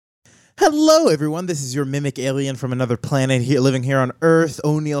Hello, everyone. This is your mimic alien from another planet here, living here on Earth.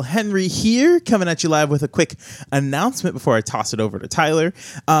 O'Neill Henry here, coming at you live with a quick announcement before I toss it over to Tyler.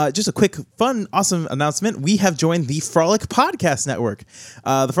 Just a quick, fun, awesome announcement. We have joined the Frolic Podcast Network.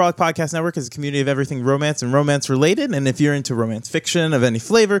 The Frolic Podcast Network is a community of everything romance and romance related. And if you're into romance fiction of any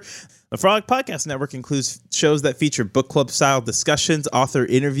flavor, the Frolic Podcast Network includes shows that feature book club-style discussions, author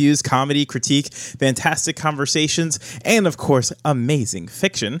interviews, comedy, critique, fantastic conversations, and, of course, amazing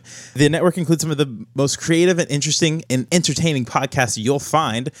fiction. The network includes some of the most creative and interesting and entertaining podcasts you'll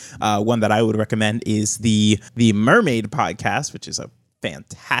find. One that I would recommend is the Mermaid Podcast, which is a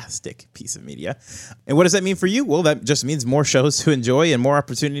fantastic piece of media. And what does that mean for you? Well, that just means more shows to enjoy and more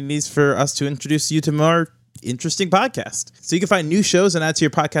opportunities for us to introduce you to more interesting podcast. So you can find new shows and add to your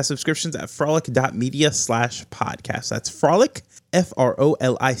podcast subscriptions at frolic.media/podcast. That's frolic,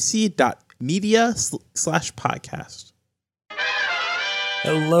 frolic.media/podcast.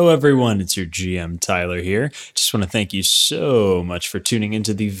 Hello, everyone. It's your GM, Tyler, here. Just want to thank you so much for tuning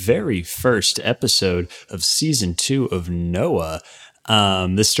into the very first episode of Season 2 of Noah.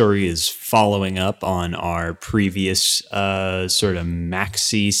 This story is following up on our previous sort of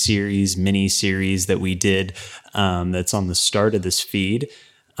maxi series, mini series that we did. That's on the start of this feed.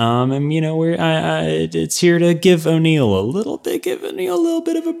 And you know, it's here to give O'Neill a little bit of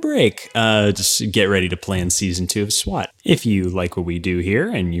a break. Just get ready to plan Season 2 of SWAT. If you like what we do here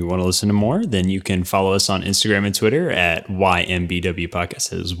and you want to listen to more, then you can follow us on Instagram and Twitter at YMBW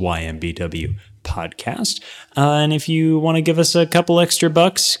Podcast. That is YMBW Podcast. And if you want to give us a couple extra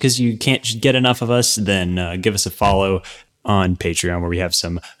bucks because you can't get enough of us, then give us a follow on Patreon, where we have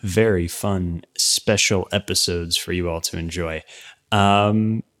some very fun special episodes for you all to enjoy.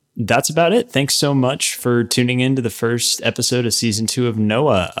 That's about it. Thanks so much for tuning in to the first episode of Season 2 of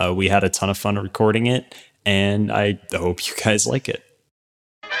Noah. We had a ton of fun recording it, and I hope you guys like it.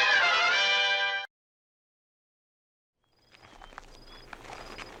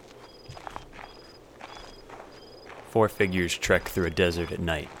 Four figures trek through a desert at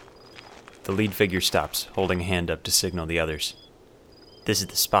night. The lead figure stops, holding a hand up to signal the others. "This is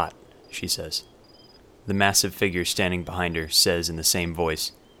the spot," she says. The massive figure standing behind her says in the same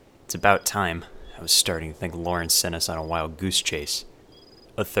voice, "It's about time. I was starting to think Lawrence sent us on a wild goose chase."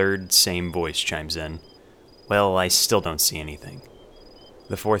 A third, same voice chimes in. "Well, I still don't see anything."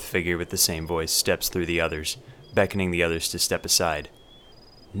 The fourth figure with the same voice steps through the others, beckoning the others to step aside.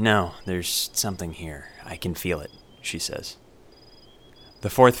 "No, there's something here. I can feel it," she says. The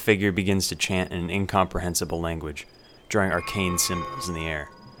fourth figure begins to chant in an incomprehensible language, drawing arcane symbols in the air.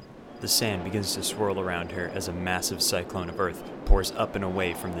 The sand begins to swirl around her as a massive cyclone of earth pours up and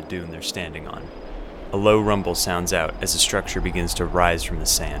away from the dune they're standing on. A low rumble sounds out as the structure begins to rise from the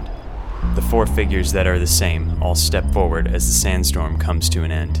sand. The four figures that are the same all step forward as the sandstorm comes to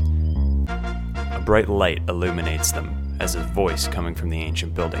an end. A bright light illuminates them as a voice coming from the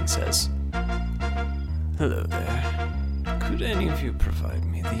ancient building says, "Hello there. Could any of you provide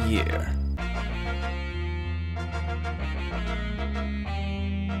me the year?"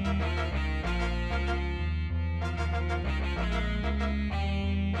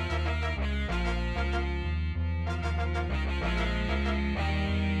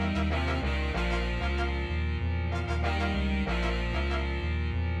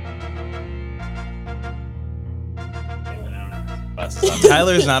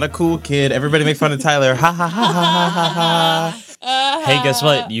 Tyler's not a cool kid. Everybody make fun of Tyler. Ha ha ha ha ha ha. Hey, guess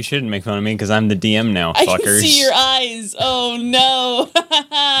what? You shouldn't make fun of me because I'm the DM now, I fuckers. can see your eyes. Oh, no.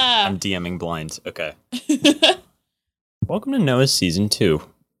 I'm DMing blind. Okay. Welcome to Noah's Season 2.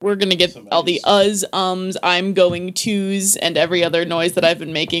 We're going to get all the I'm going to's, and every other noise that I've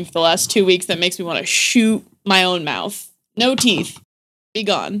been making for the last 2 weeks that makes me want to shoot my own mouth. No teeth. Be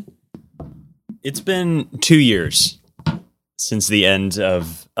gone. It's been 2 years since the end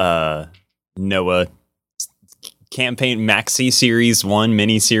of Noah campaign Maxi Series 1,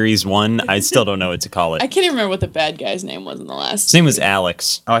 Mini Series 1. I still don't know what to call it. I can't even remember what the bad guy's name was in the last. His name was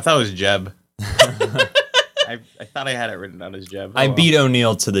Alex. Oh, I thought it was Jeb. I thought I had it written down as Jeb. I beat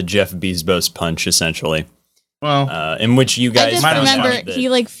O'Neill to the Jeff Bezos punch, essentially. Well, in which you guys... I just remember he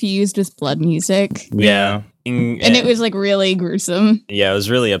like fused with blood music. Yeah. And it was like really gruesome. Yeah, it was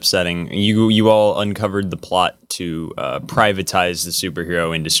really upsetting. You all uncovered the plot to privatize the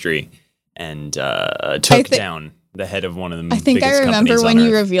superhero industry and took down the head of one of the I think I remember when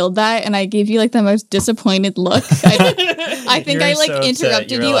you revealed that, and I gave you like the most disappointed look. I think I like so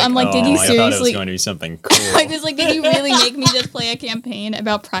interrupted you. Like, I'm like, did you seriously? I thought it was going to be something cool. I was like, did you really make me just play a campaign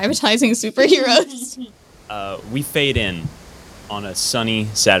about privatizing superheroes? We fade in on a sunny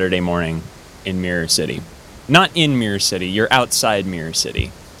Saturday morning in Mirror City. Not in Mirror City, you're outside Mirror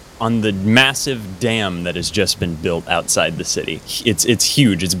City, on the massive dam that has just been built outside the city. It's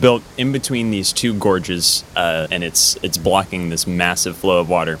huge. It's built in between these two gorges, and it's blocking this massive flow of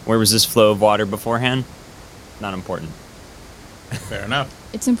water. Where was this flow of water beforehand? Not important. Fair enough.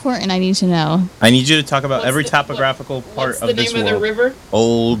 It's important. I need to know. I need you to talk about every topographical part of this world. What's the name of the river?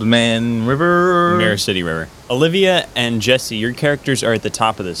 Old Man River. Mirror City River. Olivia and Jesse, your characters are at the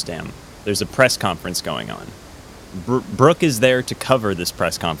top of this dam. There's a press conference going on. Brooke is there to cover this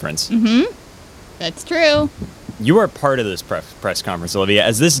press conference. Mm-hmm. That's true. You are part of this press conference, Olivia,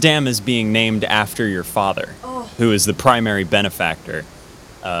 as this dam is being named after your father, who is the primary benefactor.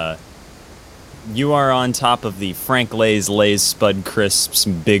 You are on top of the Frank Lay's Spud Crisps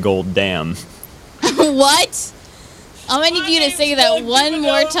big old dam. What? I'm gonna need you to say that one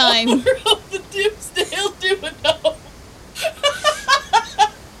more time. The Dimsdale Domino.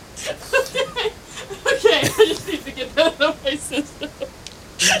 Okay, I just need to get that out of my system.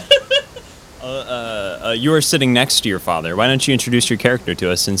 You are sitting next to your father. Why don't you introduce your character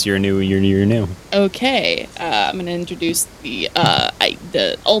to us since you're new? Okay, I'm gonna introduce not like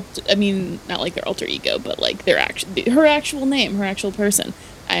their alter ego, but like her actual name, her actual person.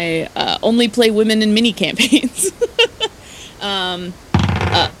 I only play women in mini campaigns.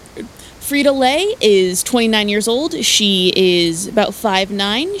 Frida Lay is 29 years old. She is about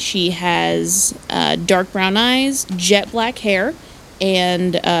 5'9". She has dark brown eyes, jet black hair,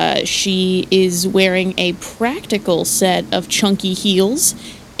 and she is wearing a practical set of chunky heels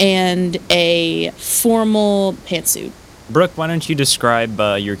and a formal pantsuit. Brooke, why don't you describe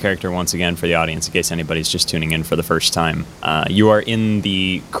your character once again for the audience in case anybody's just tuning in for the first time. You are in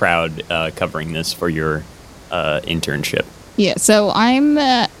the crowd covering this for your internship. Yeah, so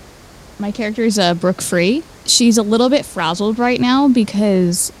my character is Brooke Free. She's a little bit frazzled right now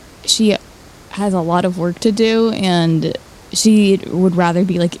because she has a lot of work to do, and she would rather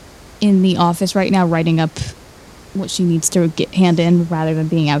be like in the office right now writing up what she needs to hand in rather than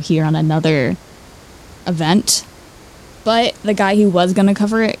being out here on another event. But the guy who was going to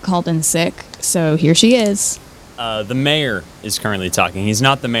cover it called in sick, so here she is. The mayor is currently talking. He's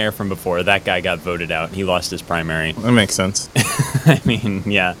not the mayor from before. That guy got voted out. He lost his primary. That makes sense. I mean,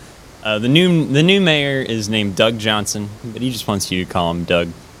 yeah. The new mayor is named Doug Johnson, but he just wants you to call him Doug.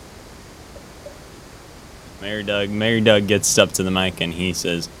 Mayor Doug gets up to the mic and he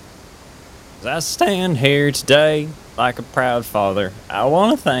says, "As I stand here today, like a proud father, I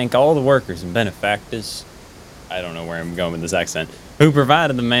want to thank all the workers and benefactors," I don't know where I'm going with this accent, "who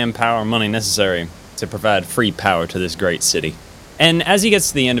provided the manpower and money necessary to provide free power to this great city." And as he gets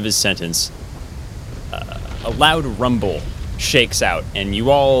to the end of his sentence, a loud rumble shakes out, and you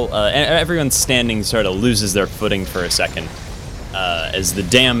all, everyone standing sort of loses their footing for a second as the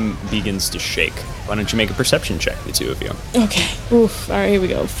dam begins to shake. Why don't you make a perception check, the two of you? Okay. Oof. All right, here we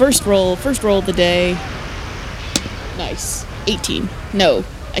go. First roll of the day. Nice. 18. No,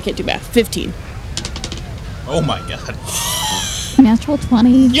 I can't do math. 15. Oh my god. Natural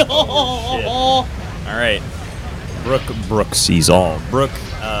 20. Yo! All right. Brooke sees all. Brooke,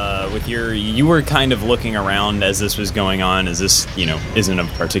 you were kind of looking around as this was going on, as this, isn't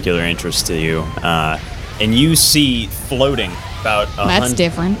of particular interest to you. And you see floating about That's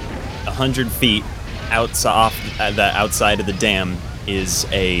different. 100 feet outside of the dam is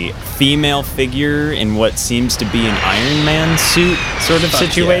a female figure in what seems to be an Iron Man suit sort of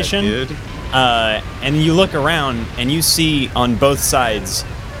situation. Yeah, dude. And you look around and you see on both sides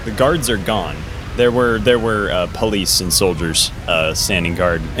the guards are gone. There were police and soldiers standing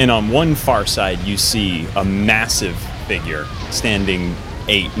guard, and on one far side you see a massive figure standing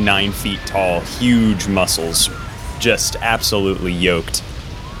 8-9 feet tall, huge muscles, just absolutely yoked.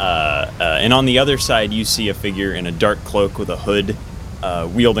 And on the other side you see a figure in a dark cloak with a hood,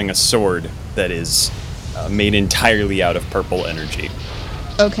 wielding a sword that is made entirely out of purple energy.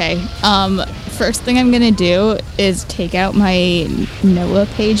 Okay. First thing I'm gonna do is take out my Noah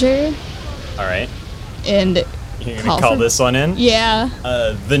pager. All right. And you're gonna call this one in? Yeah.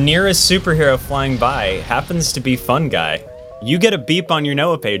 The nearest superhero flying by happens to be Fun Guy. You get a beep on your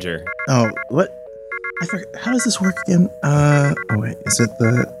Noah pager. Oh, what? I forgot. How does this work again? Oh wait, is it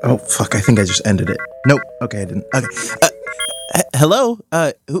the? Oh fuck! I think I just ended it. Nope. Okay, I didn't. Okay. Hello.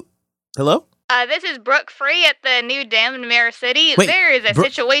 Who? Hello. This is Brooke Free at the new dam in Mirror City. Wait, there is a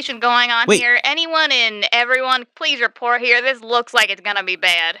situation going on here. Anyone and everyone, please report here. This looks like it's gonna be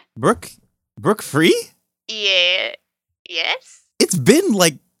bad. Brooke Free? Yeah. Yes? It's been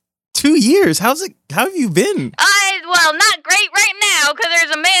like 2 years. How have you been? Well, not great right now, because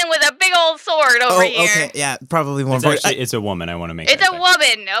there's a man with a big old sword over here. Okay, yeah, probably more important. It's a woman, I want to make It's a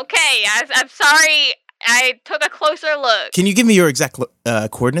woman, okay. I'm sorry. I took a closer look. Can you give me your exact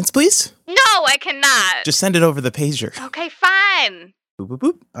coordinates, please? No, I cannot. Just send it over the pager. Okay, fine. Boop, boop,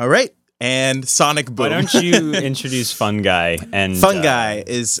 boop. All right. And sonic boom. Why don't you introduce Fun Guy? And Fun Guy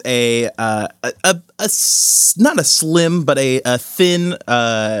is not a slim, but a thin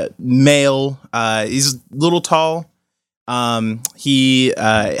male. He's a little tall. He's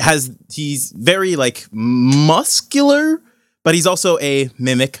very like muscular, but he's also a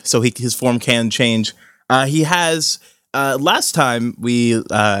mimic, so his form can change. He has last time we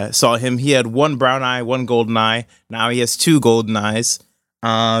saw him, he had one brown eye, one golden eye. Now he has two golden eyes.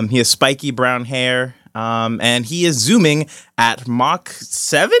 He has spiky brown hair, and he is zooming at Mach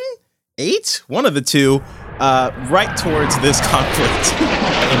 7, 8, one of the two, right towards this conflict.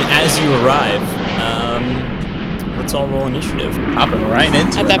 And as you arrive, let's all roll initiative. Hopping right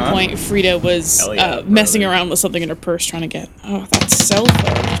into At it, that huh? point, Frida was Hell yeah, messing brother. around with something in her purse, trying to get. Oh, that cell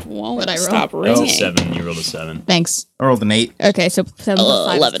phone just won't What'd I roll? stop Oh, ringing. 7. You rolled a 7. Thanks. I rolled an 8. Okay, so 7 plus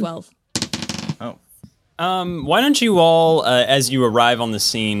 5 11. is 12. Oh. Why don't you all, as you arrive on the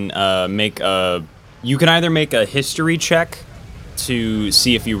scene, you can either make a history check to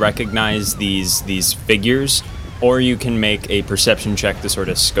see if you recognize these figures, or you can make a perception check to sort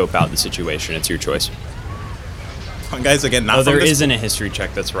of scope out the situation. It's your choice. Fun Guys again, not Oh, from there this- isn't a history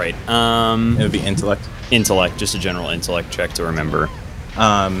check. That's right. It would be intellect. Intellect, just a general intellect check to remember.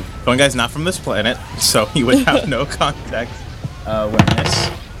 Fun Guy's not from this planet, so he would have no context awareness.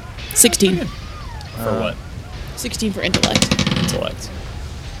 16. For what? 16 for intellect. Intellect.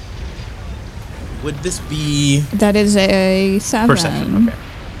 Would this be That is a 7. perception?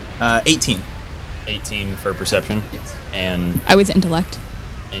 Okay. 18. 18 for perception. And I was intellect.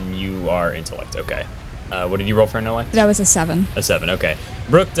 you are intellect. Okay. What did you roll for intellect? That was a 7. A 7. Okay.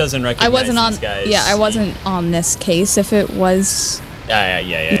 Brooke doesn't recognize I wasn't on. these guys. Yeah, I wasn't on this case. If it was,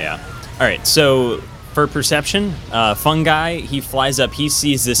 Yeah. All right, so for perception, Fun Guy, he flies up. He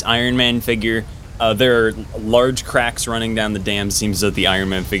sees this Iron Man figure. There are large cracks running down the dam. Seems that the Iron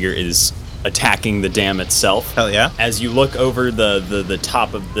Man figure is attacking the dam itself. Hell yeah. As you look over the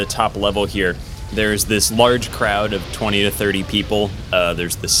top of the top level here, there's this large crowd of 20 to 30 people.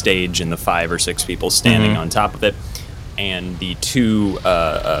 There's the stage and the 5 or 6 people standing on top of it, and the two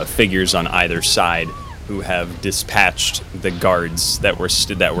figures on either side who have dispatched the guards that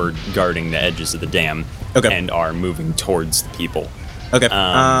were guarding the edges of the dam, Okay. and are moving towards the people. Okay.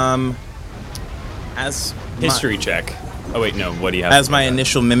 As History check. Oh wait, no. What do you have? As my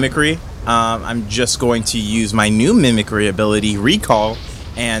initial mimicry, I'm just going to use my new mimicry ability, Recall,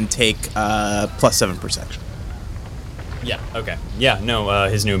 and take +7 perception. Yeah. Okay. Yeah. No.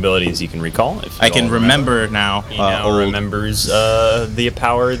 His new abilities you can recall. If you I can all remember now. He now old. remembers the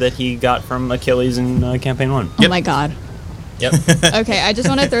power that he got from Achilles in Campaign 1. oh my god. Yep. Okay, I just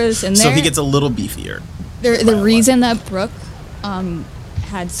want to throw this in there. So he gets a little beefier. The reason that Brooke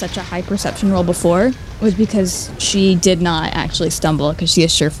had such a high perception roll before was because she did not actually stumble because she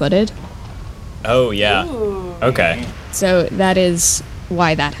is sure-footed. Oh yeah. Okay. So that is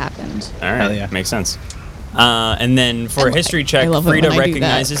why that happened. All right. Hell yeah. Makes sense. And then for a history check, I love it Frida when I do that.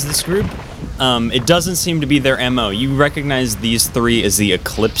 recognizes this group. It doesn't seem to be their MO. You recognize these 3 as the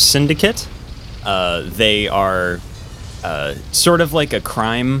Eclipse Syndicate. They are sort of like a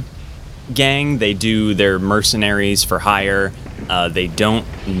crime gang. They're mercenaries for hire. They don't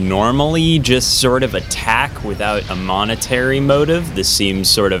normally just sort of attack without a monetary motive. This seems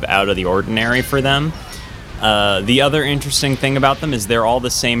sort of out of the ordinary for them. The other interesting thing about them is they're all the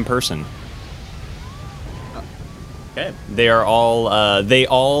same person. Okay. They are all,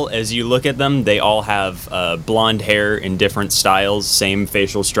 as you look at them, they all have blonde hair in different styles, same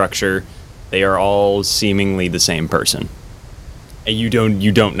facial structure. They are all seemingly the same person. And you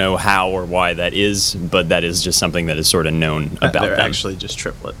don't know how or why that is, but that is just something that is sort of known about They're them. actually just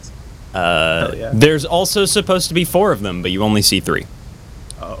triplets. Hell yeah. There's also supposed to be 4 of them, but you only see 3.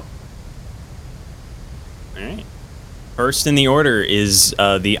 Oh. All right. First in the order is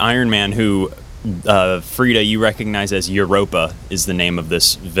the Iron Man, who Frida, you recognize as Europa, is the name of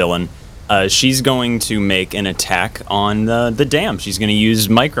this villain. She's going to make an attack on the dam. She's going to use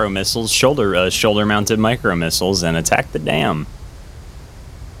micro missiles, shoulder-mounted micro missiles, and attack the dam.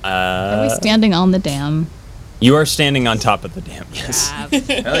 Are we standing on the dam? You are standing on top of the dam. Yes.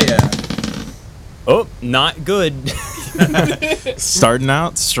 Hell yeah. Oh, not good. Starting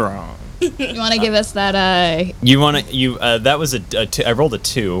out strong. You want to give us that? You want to? That was I rolled a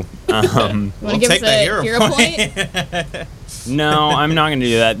 2. You want to give us a hero point? No, I'm not going to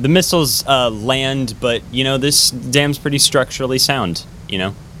do that. The missiles land, but this dam's pretty structurally sound.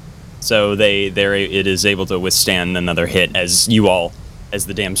 So it is able to withstand another hit as you all as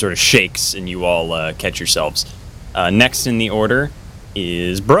the dam sort of shakes and you all catch yourselves. Next in the order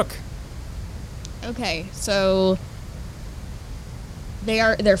is Brooke. Okay, so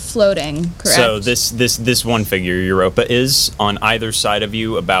they're floating, correct? So this one figure, Europa, is on either side of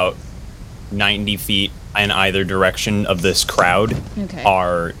you, about 90 feet in either direction of this crowd. Okay.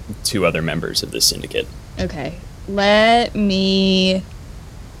 Are 2 other members of the syndicate. Okay. Let me...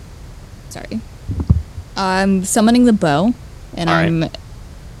 Sorry. I'm summoning the bow, and All right. I'm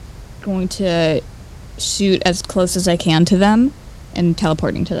going to shoot as close as I can to them and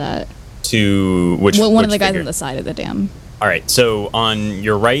teleporting to that. To which One which of the guys figure? on the side of the dam. All right, so on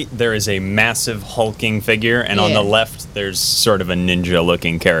your right, there is a massive hulking figure, and on Yeah. the left, there's sort of a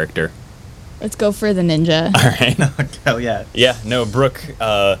ninja-looking character. Let's go for the ninja. All right. Hell yeah. Yeah, no, Brooke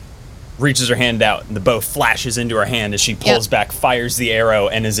reaches her hand out, and the bow flashes into her hand as she pulls back, fires the arrow,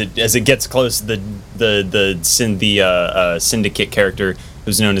 and as it gets close, the syndicate character,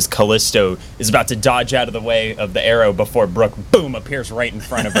 who's known as Callisto, is about to dodge out of the way of the arrow before Brooke, boom, appears right in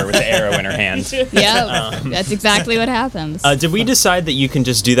front of her with the arrow in her hand. Yeah, that's exactly what happens. Did we decide that you can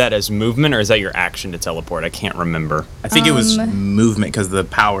just do that as movement, or is that your action to teleport? I can't remember. I think it was movement because the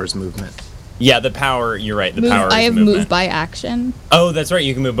power's movement. Yeah, the power. You're right. The power. I is have movement. moved by action. Oh, that's right.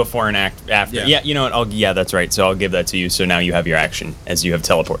 You can move before and act after. Yeah. Yeah. You know what? Yeah, that's right. So I'll give that to you. So now you have your action as you have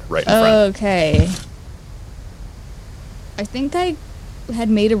teleport right in front. Okay. I think I had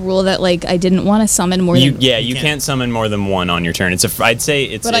made a rule that like I didn't want to summon more You than can't summon more than one on your turn. I'd say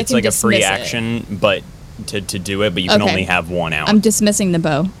it's But I can like a free dismiss it. action, but to do it, but you can Okay. only have one out. I'm dismissing the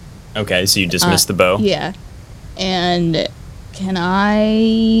bow. Okay, so you dismiss the bow. Yeah. And can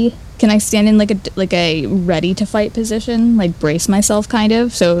I stand in like a ready to fight position, like brace myself kind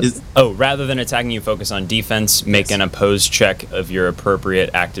of? So Oh, rather than attacking you, focus on defense. Make an opposed check of your appropriate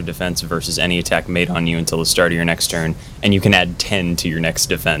active defense versus any attack made on you until the start of your next turn, and you can add 10 to your next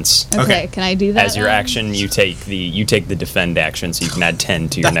defense. okay, can I do that? As your action, you take the defend action, so you can add 10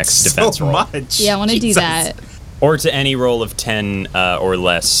 to your next defense so roll, much. Yeah, I want to do Jesus. that. or to any roll of 10 or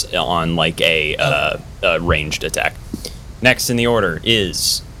less on like a ranged attack. Next in the order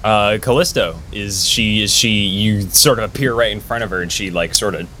is Callisto. You sort of appear right in front of her, and she like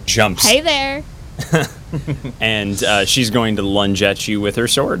sort of jumps. Hey there. And she's going to lunge at you with her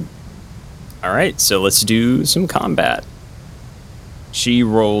sword. All right, so let's do some combat. She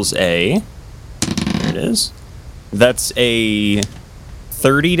rolls a... There it is. That's a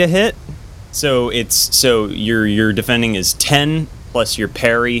 30 to hit. So your defending is 10 plus your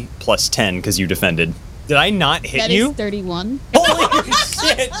parry plus 10 because you defended. Did I not hit That you? is 31. Holy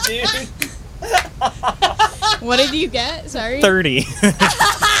shit, dude! What did you get? Sorry. 30.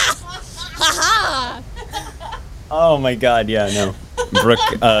 Oh my god, yeah, no. Brooke,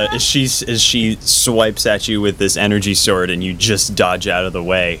 as she swipes at you with this energy sword and you just dodge out of the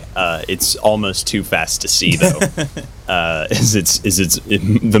way, it's almost too fast to see though.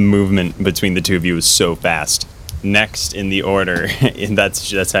 The movement between the two of you is so fast. Next in the order, and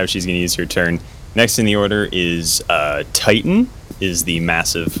that's how she's going to use her turn. Next in the order is Titan, is the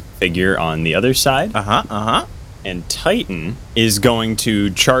massive figure on the other side. And Titan is going to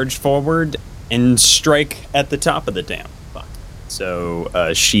charge forward and strike at the top of the dam.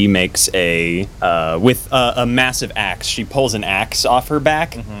 So she makes with a massive axe. She pulls an axe off her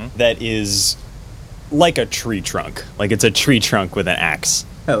back that is like a tree trunk. Like it's a tree trunk with an axe.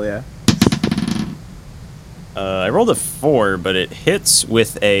 Hell yeah. I rolled a 4, but it hits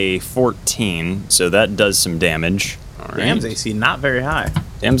with a 14, so that does some damage. All right. Dam's AC not very high,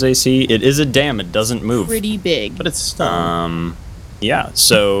 Dam's AC, it is a dam, it doesn't move. Pretty big. but it's stun. Yeah,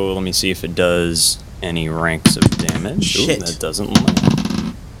 so let me see if it does any ranks of damage. Ooh, Shit. that doesn't.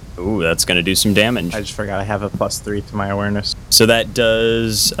 Ooh, that's going to do some damage. I just forgot I have a +3 to my awareness. So that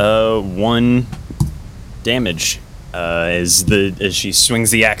does 1 damage as she swings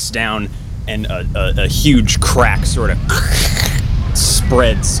the axe down, and a huge crack sort of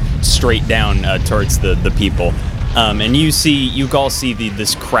spreads straight down towards the people. And you all see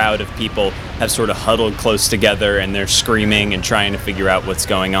this crowd of people have sort of huddled close together, and they're screaming and trying to figure out what's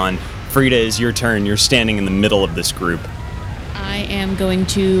going on. Frida, it's your turn. You're standing in the middle of this group. I am going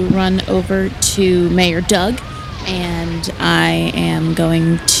to run over to Mayor Doug, and I am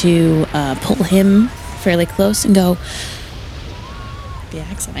going to pull him fairly close and go, the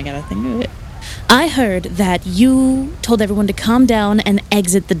accent, I gotta think of it. I heard that you told everyone to calm down and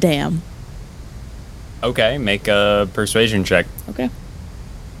exit the dam. Okay, make a persuasion check. Okay.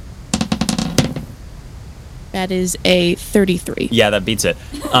 That is a 33. Yeah, that beats it.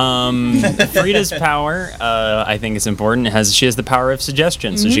 Frida's power, I think is important. She has the power of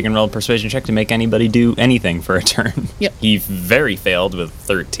suggestion, so she can roll a persuasion check to make anybody do anything for a turn. Yep. He very failed with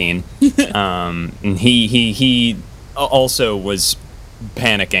 13. And he also was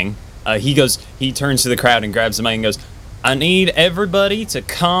panicking. He turns to the crowd and grabs the mic and goes, "I need everybody to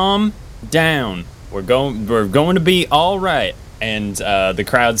calm down. We're going to be all right." And the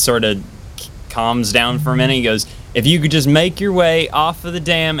crowd sort of calms down for a minute. He goes, "If you could just make your way off of the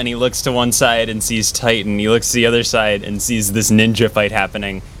dam," and he looks to one side and sees Titan. He looks to the other side and sees this ninja fight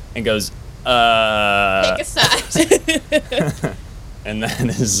happening and goes, Take a side.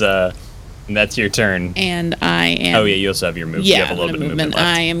 and that's your turn. And I am... Oh, yeah, you also have your move. Yeah, you have a little bit of movement left.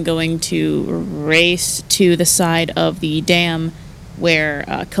 I am going to race to the side of the dam where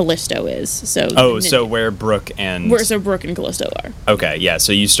Callisto is. So where Brooke and... Where Brooke and Callisto are. Okay, yeah,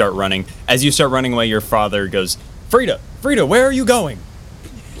 so you start running. As you start running away, your father goes, Frida, where are you going?"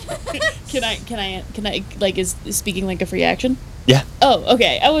 Can I like, is speaking like a free action? Yeah. Oh,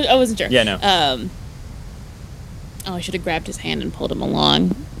 okay. I wasn't sure. Yeah, no. I should have grabbed his hand and pulled him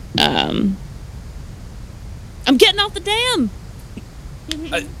along. I'm getting off the dam.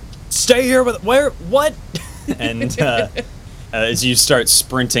 Stay here with... What? And as you start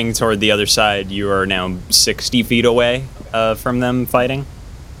sprinting toward the other side, you are now 60 feet away from them fighting.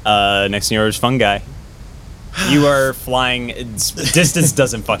 Next to yours, Fungi. You are flying... Distance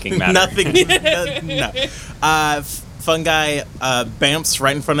doesn't fucking matter. Nothing. No. Fungi bamps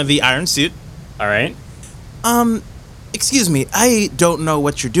right in front of the iron suit. All right. Excuse me, I don't know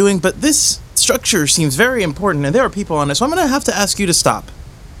what you're doing, but this structure seems very important, and there are people on it, so I'm going to have to ask you to stop.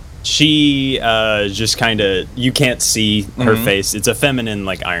 She just kind of... You can't see her face. It's a feminine,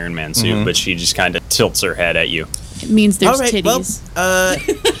 like, Iron Man suit, but she just kind of tilts her head at you. It means there's All right, titties. Well,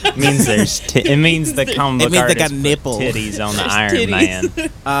 It means it means the comic book It means they artist got put nipples. titties on the Iron Man.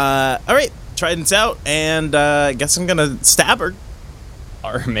 all right, Trident's out, and I guess I'm going to stab her.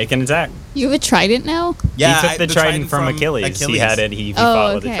 Or make an attack. You have a trident now? Yeah, he took the trident from Achilles. He had it. He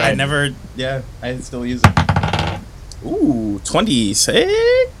fought with the okay. trident. I still use it. Ooh,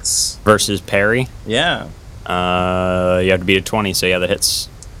 26? Versus parry. Yeah. You have to beat a 20, so yeah, that hits.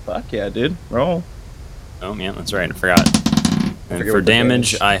 Fuck yeah, dude. Roll. Oh, yeah, that's right. I forgot. And forget for what the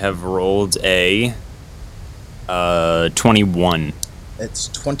damage, damage. I have rolled a 21. It's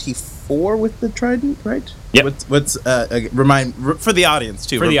 24 with the trident, right? Yep. What's for the audience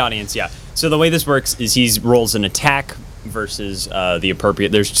too. For the audience, yeah. So the way this works is he rolls an attack versus the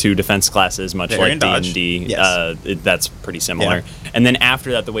appropriate. There's two defense classes, much Parry like and dodge. D&D. Yes. That's pretty similar. Yeah. And then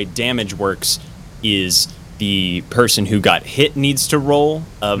after that, the way damage works is the person who got hit needs to roll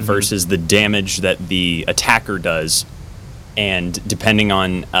versus the damage that the attacker does. And depending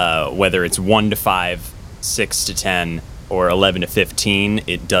on whether it's 1 to 5, 6 to 10, or 11 to 15,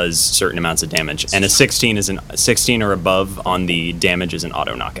 it does certain amounts of damage. And a 16 or above on the damage is an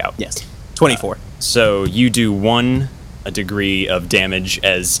auto knockout. Yes. 24. So you do a degree of damage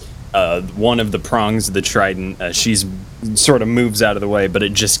as one of the prongs of the trident, she's sort of moves out of the way, but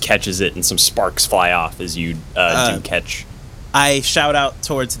it just catches it and some sparks fly off as you do catch. I shout out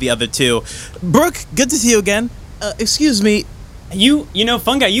towards the other two. Brooke, good to see you again. Excuse me. You know,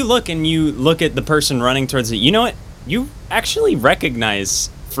 Fungi, you look at the person running towards it. You know what? You actually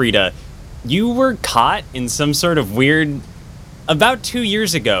recognize Frida. You were caught in some sort of weird... About 2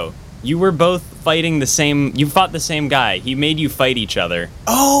 years ago, you were both fighting the same... You fought the same guy. He made you fight each other.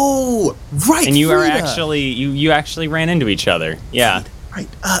 Oh, right. And you Frida. are actually... You actually ran into each other. Yeah. Right.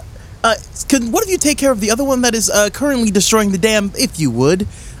 Can one of you take care of the other one that is currently destroying the dam, if you would?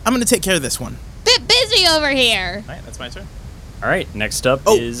 I'm going to take care of this one. Bit busy over here. All right, that's my turn. All right, next up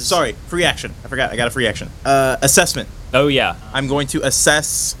Oh, is... sorry. Free action. I forgot. I got a free action. Assessment. Oh, yeah. I'm going to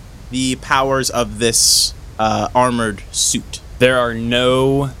assess the powers of this armored suit. There are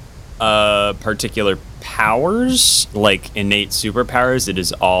no particular powers, like innate superpowers. It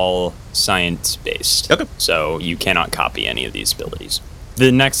is all science-based. Okay. So you cannot copy any of these abilities.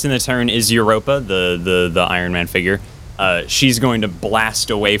 The next in the turn is Europa, the Iron Man figure. She's going to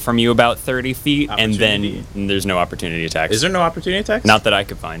blast away from you about 30 feet, and then there's no opportunity attacks. Is there no opportunity attacks? Not that I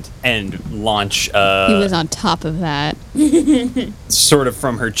could find. And launch... He was on top of that. sort of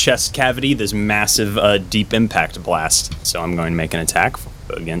from her chest cavity, this massive deep impact blast. So I'm going to make an attack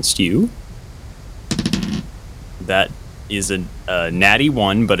against you. That is a natty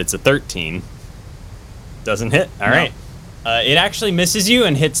 1, but it's a 13. Doesn't hit. All right. It actually misses you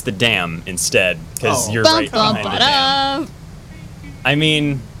and hits the dam instead, because you're right behind the dam. I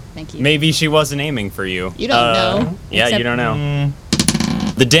mean, Thank you. maybe she wasn't aiming for you. You don't know. Yeah, Except- you don't know.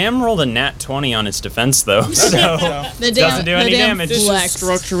 The dam rolled a nat 20 on its defense, though, so The doesn't do any damage. flex.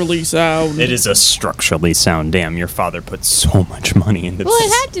 Structurally sound. It is a structurally sound dam. Your father put so much money into Well,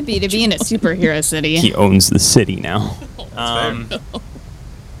 this. it had to be in a superhero city. He owns the city now.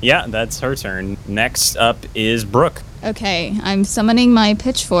 Yeah, that's her turn. Next up is Brooke. Okay, I'm summoning my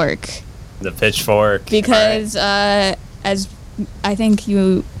pitchfork The pitchfork. because, as I think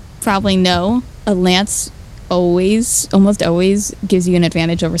you probably know, a lance almost always gives you an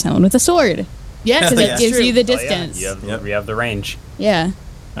advantage over someone with a sword. Yes, Because that's it gives true. you the Oh, yeah, distance. you have the range. Yeah.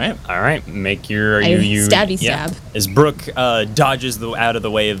 All right. Make your I you stabby yeah. stab. As Brooke dodges out of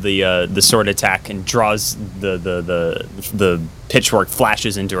the way of the sword attack and draws the pitchfork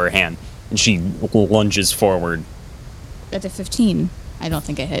flashes into her hand, and she lunges forward. That's a 15. I don't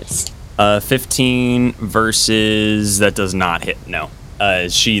think it hits. 15 versus that does not hit. No.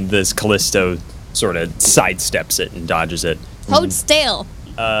 This Callisto sort of sidesteps it and dodges it. Hold still.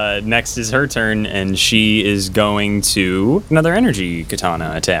 Next is her turn, and she is going to another energy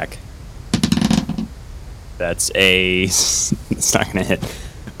katana attack. That's a. It's not gonna hit.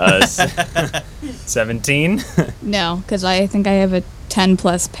 17. No, because I think I have a 10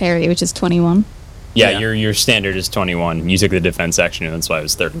 plus parry, which is 21. Yeah, your standard is 21. You took the defense action, and that's why I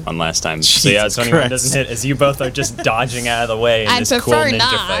was 31 last time. So yeah, Jesus 21 Christ. doesn't hit, as you both are just dodging out of the way in I'd this cool prefer ninja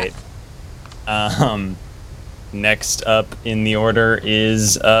not. fight. Next up in the order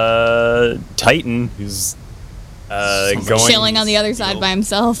is Titan, who's going Chilling on the other side by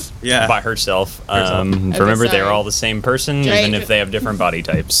himself. Yeah. by herself. Herself. Remember, they're sorry. all the same person, Right. even if they have different body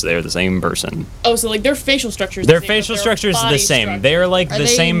types. They're the same person. Oh, so like their facial structures. Their facial structure is the same. They're like Are the they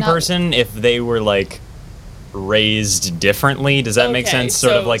same not- person if they were like raised differently. Does that make Okay, sense?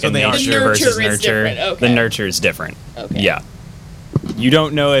 Sort of so- like So a they are- nature The nurture versus is nurture. different, okay. The nurture is different. Okay. Yeah. You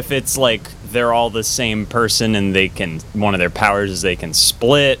don't know if it's like they're all the same person and they can, one of their powers is they can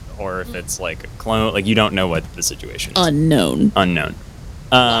split, or if it's like a clone. Like, you don't know what the situation is. Unknown. Unknown.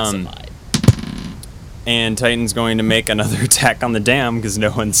 Classified. And Titan's going to make another attack on the dam because no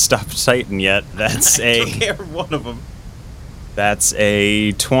one's stopped Titan yet. That's one of them. That's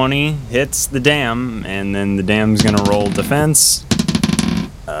a 20, hits the dam, and then the dam's gonna roll defense.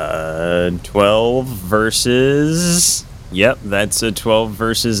 12 versus. Yep, that's a 12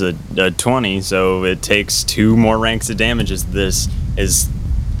 versus a 20, so it takes 2 more ranks of damage as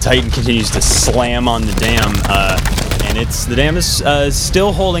Titan continues to slam on the dam, and the dam is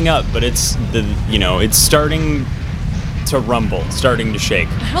still holding up, but it's starting to rumble, starting to shake.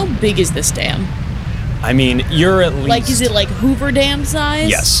 How big is this dam? I mean, you're at least Like, is it like Hoover Dam size?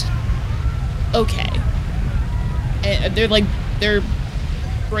 Yes. Okay. And they're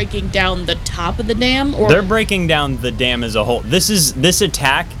breaking down the top of the dam, or They're breaking down the dam as a whole. This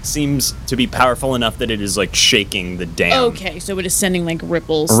attack seems to be powerful enough that it is like shaking the dam. okay, so it is sending like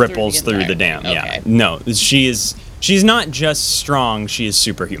ripples. Through the dam. Okay. Yeah. No, she's not just strong. She is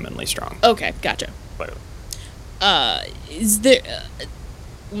superhumanly strong. Okay, gotcha. Clearly. Is there?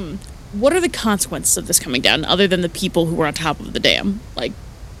 What are the consequences of this coming down, other than the people who were on top of the dam, like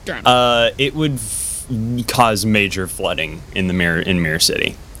drowning? It would cause major flooding in Mirror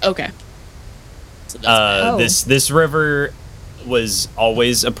City. Okay. So that's bad. This river was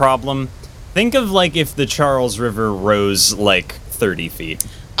always a problem. Think of like if the Charles River rose like 30 feet.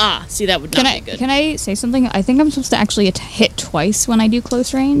 See, that would not be good. Can I say something? I think I'm supposed to actually hit twice when I do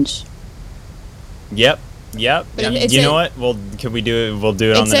close range. Yep. But it You says- know what? We'll do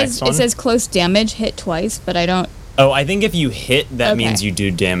it on the next one. It says close damage, hit twice, but I don't. Oh, I think if you hit, that Okay. means you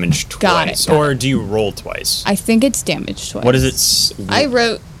do damage twice. Got it. Or do you roll twice? I think it's damage twice. What is it? I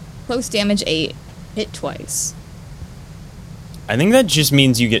wrote close damage 8, hit twice. I think that just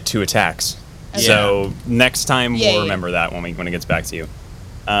means you get 2 attacks. Okay. So next time Yeah, we'll yeah. remember that when it gets back to you.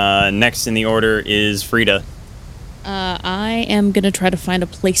 Next in the order is Frida. I am gonna try to find a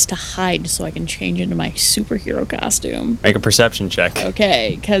place to hide so I can change into my superhero costume. Make a perception check.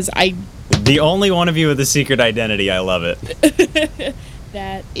 Okay, because The only one of you with a secret identity. I love it.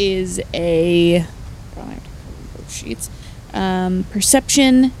 that is a. Oh, I have to cover both sheets.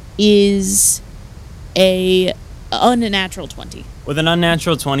 Perception is a unnatural 20. With an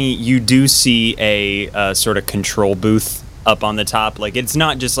unnatural 20, you do see a sort of control booth up on the top. Like, it's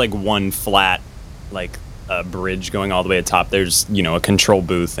not just like one flat, like, bridge going all the way to the top. There's, a control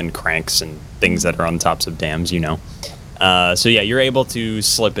booth and cranks and things that are on tops of dams, So yeah, you're able to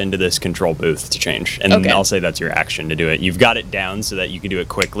slip into this control booth to change, and Okay. I'll say that's your action to do it. You've got it down so that you can do it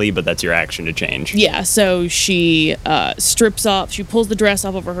quickly, but that's your action to change. Yeah, so she strips off, she pulls the dress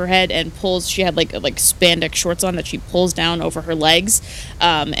off over her head and pulls, she had like spandex shorts on that she pulls down over her legs,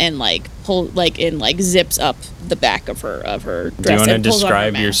 and zips up the back of her dress. Do you want to and pulls on her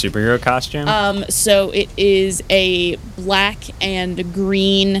describe your mask. superhero costume? So it is a black and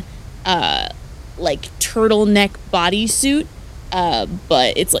green, like turtleneck bodysuit,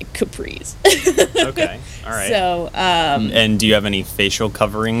 but it's like capris. Okay, all right. So, And do you have any facial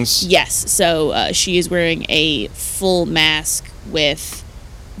coverings? yes. So she is wearing a full mask with.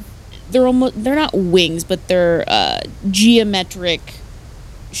 They're not wings, but they're geometric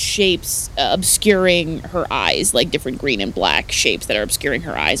shapes obscuring her eyes, like different green and black shapes that are obscuring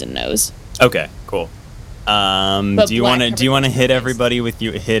her eyes and nose. Okay, cool. But Do you black want to covers hit her everybody with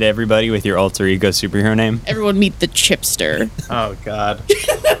your alter ego superhero name? Everyone meet the Chipster. Oh God.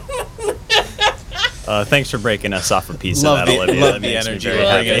 Thanks for breaking us off a piece Love of the, that, Olivia. love That the makes me energy very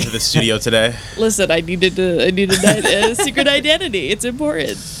we're bringing happy. into the studio today. Listen, I needed a secret identity. It's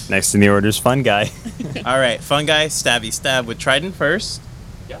important. Next in the order is Fun Guy. All right, Fun Guy, stabby stab with Trident first.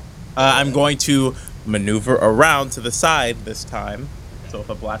 Yeah. I'm going to maneuver around to the side this time. So if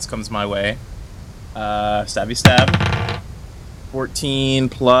a blast comes my way, stabby stab. 14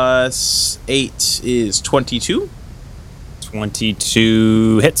 plus 8 is 22.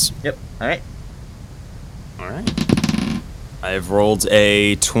 22 hits. Yep. All right. All right. I've rolled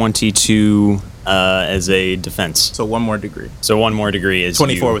a 22 as a defense. So one more degree. So one more degree is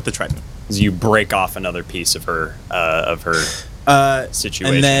 24 with the Trident. you break off another piece of her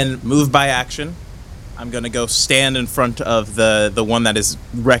situation. And then move by action. I'm going to go stand in front of the one that is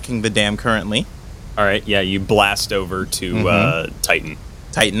wrecking the dam currently. All right, yeah, you blast over to Titan.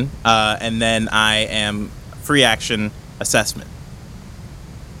 Titan. And then I am free action assessment.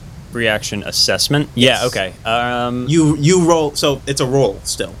 Reaction assessment. Yeah, Yes. okay. You roll, so it's a roll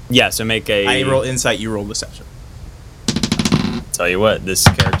still. Yeah, so make a. I roll insight, you roll deception. Tell you what, this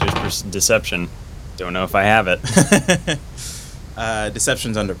character's deception. Don't know if I have it.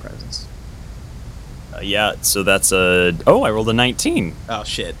 Deception's under presence. Yeah, so that's a. Oh, I rolled a 19. Oh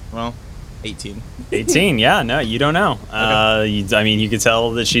shit. Well, 18. 18. Yeah, no, you don't know. I mean, you could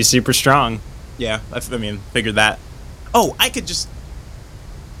tell that she's super strong. Yeah, I mean, figured that. Oh, I could just.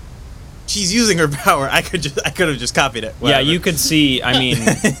 She's using her power. I could have just copied it. Yeah, you could see. I mean,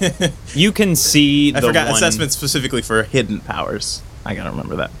 you can see. I the forgot one, assessment specifically for hidden powers. I gotta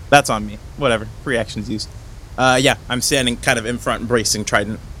remember that. That's on me. Whatever. Free actions used. Yeah, I'm standing kind of in front, bracing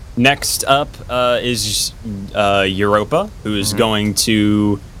Trident. Next up is Europa, who is going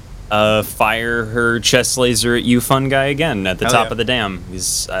to fire her chest laser at you, Fun Guy, again at the Hell top yeah. of the dam.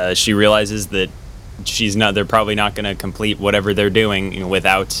 She realizes that they're probably not going to complete whatever they're doing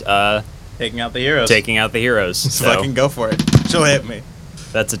without Taking out the heroes. taking out the heroes. Just So fucking go for it. She'll hit me.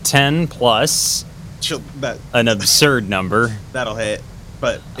 that's a 10 plus an absurd number. That'll hit.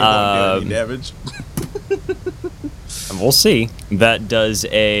 But it won't do any damage. We'll see. That does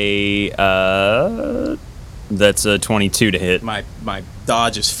that's a 22 to hit. My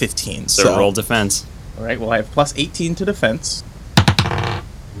dodge is 15. So roll defense. All right, well, I have plus 18 to defense.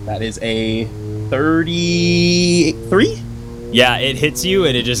 That is a 33? Yeah, it hits you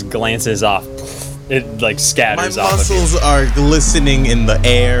and it just glances off. It like My scatters off of you. muscles are glistening in the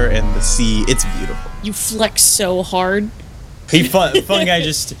air and the sea. It's beautiful. You flex so hard. Fun Guy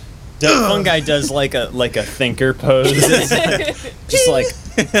just Fun Guy does like a thinker pose. Just like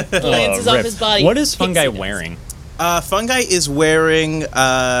Glances off rip. his body. What is Fun Guy Pixie dust. wearing? Fungi is wearing.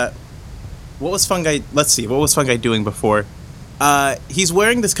 What was Fungi? Let's see. What was Fungi doing before? He's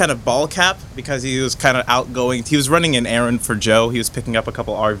wearing this kind of ball cap because he was kind of outgoing. He was running an errand for Joe. He was picking up a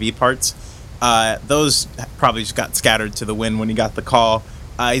couple RV parts. Those probably just got scattered to the wind when he got the call.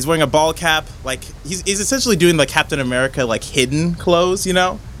 He's wearing a ball cap. Like he's essentially doing like Captain America, like hidden clothes, you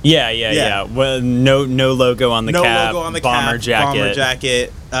know? Yeah. Well, no logo on the No cap. logo on the bomber cap. Bomber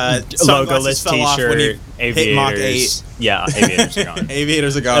jacket. Sunglasses Logoless fell off when he T-shirt. hit Mach 8. Aviators. Yeah, aviators are gone.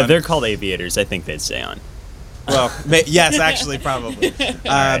 Aviators are gone. They're called aviators. I think they'd stay on. Well, yes, actually, probably.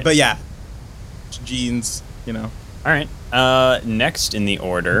 Alright. But yeah, jeans, you know. All right. Next in the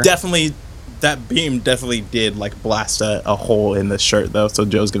order. Definitely, that beam definitely did like blast a hole in the shirt though, so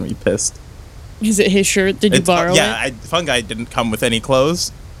Joe's gonna be pissed. Is it his shirt? Did you borrow yeah, it? Fungi didn't come with any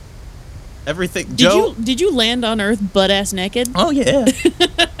clothes. Everything. Joe. Did you land on Earth butt ass naked? Oh yeah.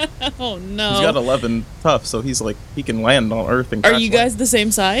 Oh no. He's got 11 tough, so he's like he can land on Earth and. Are crash you land. guys the same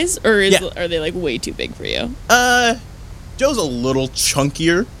size, or Yeah. are they like way too big for you? Joe's a little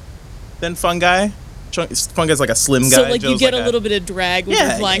chunkier than Fungi. Funga's like a slim guy. So like you Joe's get like a little bit of drag when Yeah,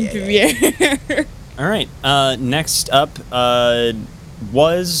 you're flying yeah, through the air. All right. Next up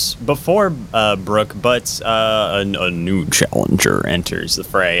was before Brooke, but a new challenger enters the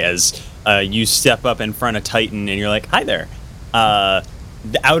fray as you step up in front of Titan, and you're like, "Hi there."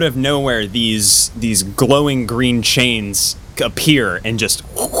 Out of nowhere, these glowing green chains appear and just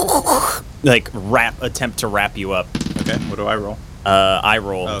like attempt to wrap you up. Okay, what do I roll? I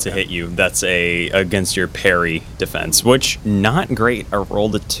roll Okay. to hit you. That's against your parry defense, which not great. I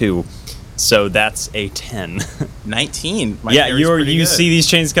rolled a 2, so that's a 10. 19. My Yeah, parry's pretty you good. see these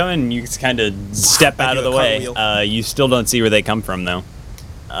chains coming, you kind of step I out do of the a way. cartwheel. You still don't see where they come from though.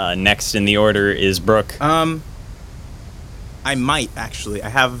 Next in the order is Brooke. I might actually. I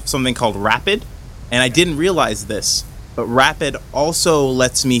have something called Rapid, and I didn't realize this, but Rapid also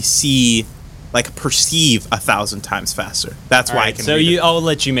lets me see, like, perceive 1,000 times faster. That's All why I right, can. so read it. I'll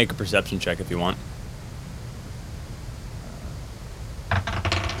let you make a perception check if you want.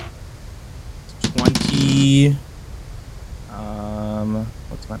 20.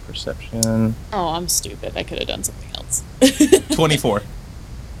 What's my perception? Oh, I'm stupid. I could have done something else. 24.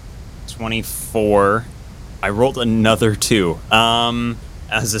 24. I rolled another 2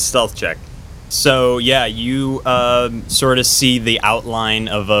 as a stealth check. So yeah, you sort of see the outline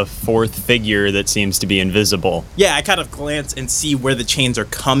of a fourth figure that seems to be invisible. Yeah, I kind of glance and see where the chains are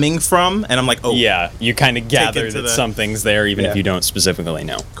coming from, and I'm like, oh, Yeah, you kind of gather into that the- something's there, even if Yeah. you don't specifically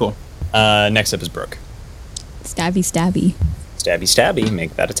know. cool. Next up is Brooke. Stabby, stabby. Stabby, stabby.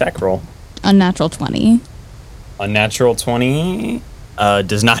 Make that attack roll. Unnatural 20. Unnatural 20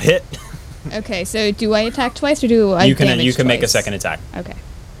 does not hit. Okay, so do I attack twice or do I you can damage make a twice? second attack. Okay.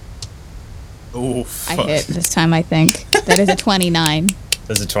 Oh, I fuck. hit this time, I think. That is a 29.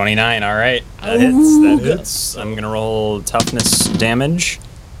 That's a 29. All right, that Oh, hits. That hits. I'm gonna roll toughness damage.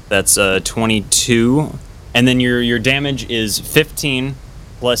 That's 22, and then your damage is 15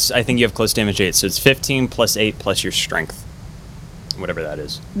 plus. I think you have close damage 8, so it's 15 plus 8 plus your strength, whatever that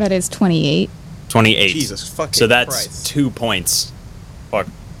is. That is 28. 28. Jesus fucking So that's Christ. 2 points. Fuck.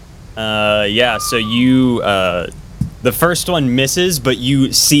 Yeah. So you the first one misses, but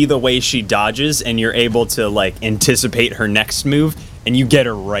you see the way she dodges, and you're able to like anticipate her next move, and you get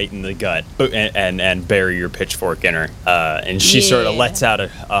her right in the gut and bury your pitchfork in her. And she sort of Yeah. lets out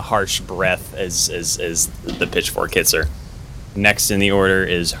a harsh breath as the pitchfork hits her. Next in the order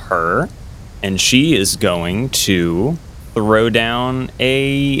is her, and she is going to throw down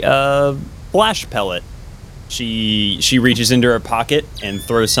a flash pellet. She reaches into her pocket and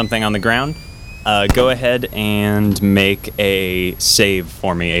throws something on the ground. Go ahead and make a save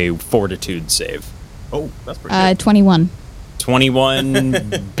for me, a fortitude save. Oh, that's pretty good. 21.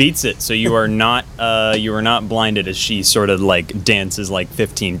 21 beats it, so you are not blinded as she sort of like dances like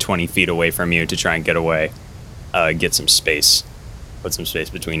 15, 20 feet away from you to try and get away, get some space, put some space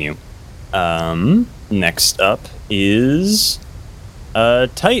between you. Next up is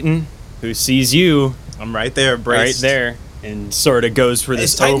Titan, who sees you I'm right there, braced. right there and sort of goes for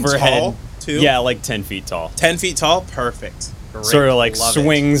this Is Titan overhead. tall, too? Yeah, like 10 feet tall. 10 feet tall? Perfect. Great. Sort of like Love it.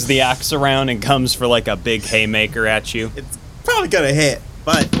 swings the axe around and comes for like a big haymaker at you. It's probably gonna hit,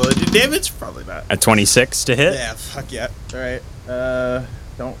 but will it do damage? Probably not. A 26 to hit. Yeah, fuck yeah. Alright.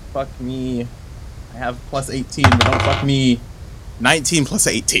 Don't fuck me. I have plus 18, but don't fuck me. 19 plus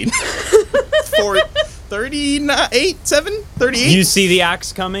 18. 38, 7? 38? You see the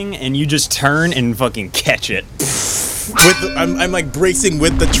axe coming, and you just turn and fucking catch it. I'm like bracing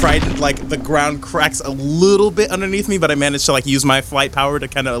with the trident, like the ground cracks a little bit underneath me, but I managed to like use my flight power to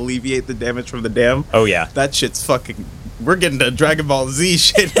kind of alleviate the damage from the dam. Oh yeah. That shit's fucking. We're getting to Dragon Ball Z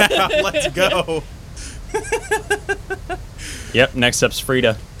shit now. Let's go. Yep. Next up's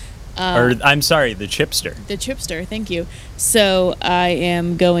Frida. Or I'm sorry, the Chipster. The Chipster, thank you. So I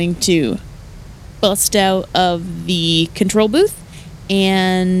am going to bust out of the control booth,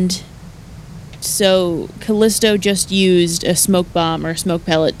 and so Callisto just used a smoke bomb or smoke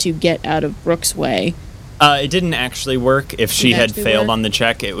pellet to get out of Brooke's way. It didn't actually work. If she Didn't had actually failed work? on the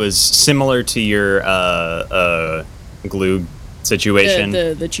check, it was similar to your glue situation.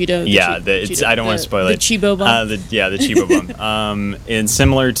 The Cheeto. Yeah, I don't want to spoil the it. The Chibo bomb. The Chibo bomb. And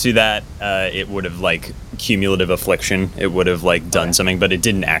similar to that, it would have like cumulative affliction. It would have like done something, but it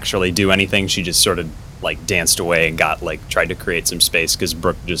didn't actually do anything. She just sort of like danced away and got like tried to create some space because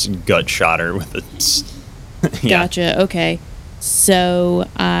Brooke just gut shot her with it. Yeah. Gotcha. Okay. So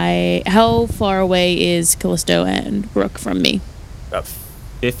how far away is Callisto and Brooke from me? About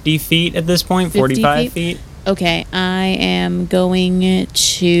 50 feet at this point. 50 45 feet. Okay, I am going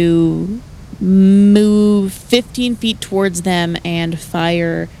to move 15 feet towards them and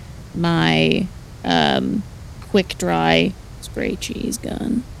fire my quick dry spray cheese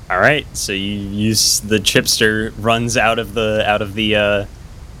gun. All right, so you use the chipster runs out of the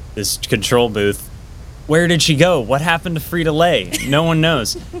this control booth. Where did she go? What happened to Frito-Lay? No one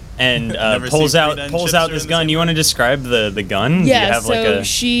knows. And pulls out this gun. You want to describe the gun? Yeah, you have so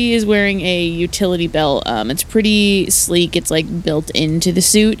she is wearing a utility belt. It's pretty sleek. It's like built into the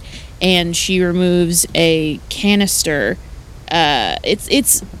suit, and she removes a canister.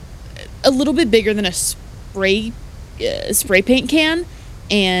 It's a little bit bigger than a spray paint can,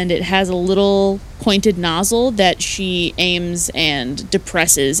 and it has a little pointed nozzle that she aims and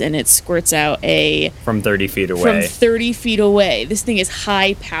depresses, and it squirts out from 30 feet away. From 30 feet away. This thing is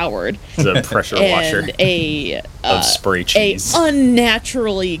high powered. It's a pressure washer of spray cheese. A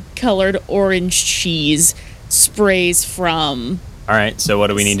unnaturally colored orange cheese sprays from. All right, so what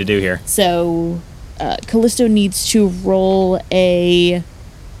do we need to do here? So Callisto needs to roll a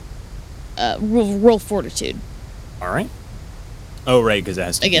roll fortitude. All right. Oh, right, because it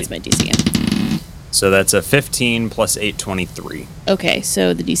has to against my DC. Yeah. So that's a 15 plus 8, 23. Okay,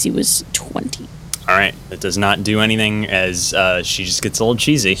 so the DC was 20. All right, that does not do anything as she just gets a little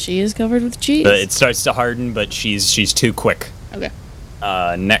cheesy. She is covered with cheese. It starts to harden, but she's too quick. Okay.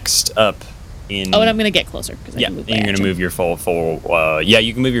 Next up in. Oh, and I'm gonna get closer because you're gonna move your full.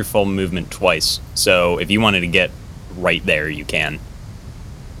 You can move your full movement twice. So if you wanted to get right there, you can.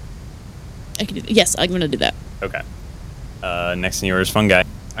 I can do that. Yes, I'm gonna do that. Okay. Next in yours, fun guy.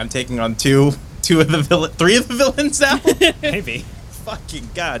 I'm taking on three of the villains now. Maybe. Fucking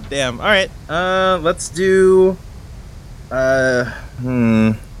goddamn. All right. Let's do.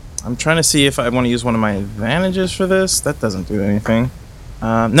 I'm trying to see if I want to use one of my advantages for this. That doesn't do anything.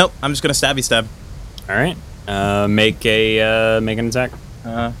 Nope. I'm just gonna stabby stab. All right. Make an attack.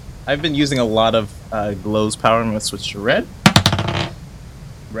 I've been using a lot of Glow's power. I'm gonna switch to red.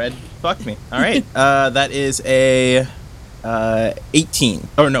 Red. Fuck me. All right. That is a 18.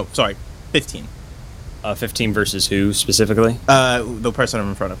 Or no, sorry, 15. 15 versus who specifically? The person I'm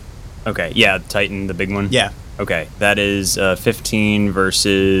in front of. Okay. Yeah, Titan, the big one. Yeah. Okay. That is 15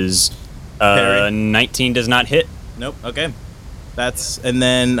 versus 19 does not hit. Nope. Okay. And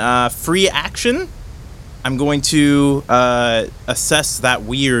then free action. I'm going to assess that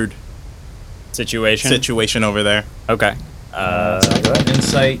weird situation over there. Okay.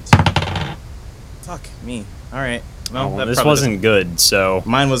 Insight. Fuck me. All right. Well, this wasn't good, so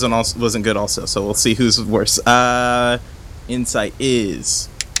mine wasn't good also. So we'll see who's worse. Insight is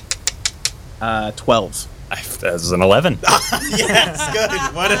 12. That's an 11. Yes, good.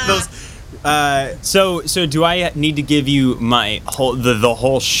 One of those. So do I need to give you my the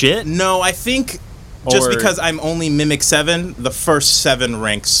whole shit? No, I think just because I'm only Mimic 7, the first 7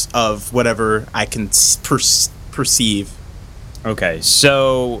 ranks of whatever I can perceive. Okay,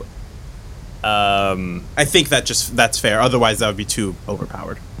 so I think that's fair. Otherwise, that would be too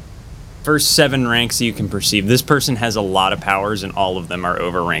overpowered. First 7 ranks you can perceive. This person has a lot of powers, and all of them are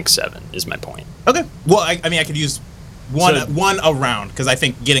over rank 7. Is my point. Okay. Well, I mean, I could use one a round because I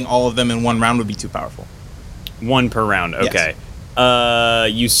think getting all of them in one round would be too powerful. 1 per round. Okay.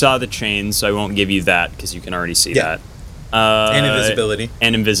 Yes. You saw the chains, so I won't give you that because you can already see that. And invisibility.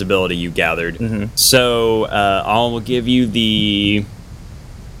 And invisibility you gathered. Mm-hmm. So I'll give you the.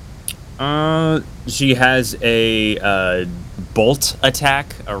 She has a bolt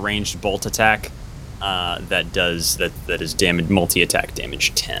attack, a ranged bolt attack that is damage multi-attack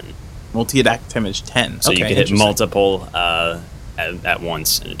damage 10. Multi-attack damage 10. So you can hit multiple at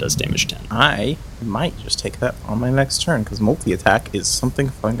once, and it does damage 10. I might just take that on my next turn because multi-attack is something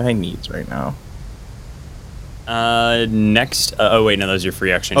Fungi needs right now. Next. Oh wait, no, that was your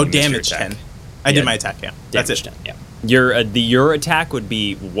free action. Oh, damage 10. I did my attack. Yeah, that's it. 10, yeah. Your attack would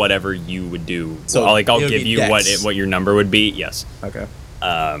be whatever you would do. So I'll give you what your number would be. Yes. Okay.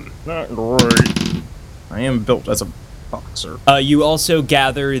 Not great. I am built as a boxer. You also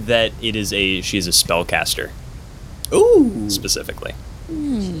gather that she is a spellcaster. Ooh. Specifically.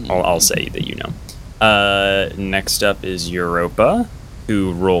 I'll say that you know. Next up is Europa,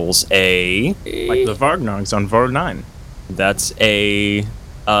 who rolls a like the Vargnogs on Var 9. That's a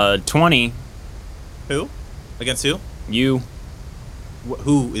 20. Who? Against who? You.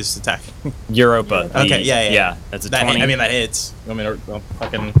 Who is attacking? Europa. Okay, yeah. That's a 20. That hits. You want me to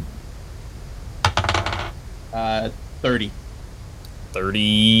fucking 30.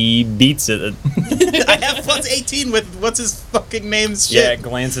 30 beats it. I have plus 18 with what's his fucking name's shit. Yeah, it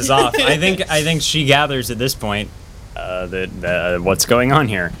glances off. I think she gathers at this point that what's going on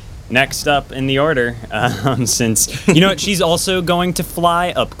here. Next up in the order, since you know what, she's also going to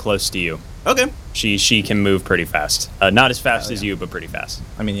fly up close to you. Okay. She can move pretty fast. Not as fast as you, but pretty fast.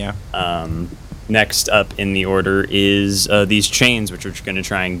 I mean, yeah. Next up in the order is these chains, which are going to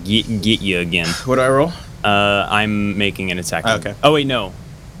try and get you again. What do I roll? I'm making an attack. Okay. Oh, wait, no.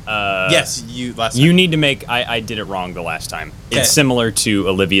 Yes, you last time. You need to make... I did it wrong the last time. Okay. It's similar to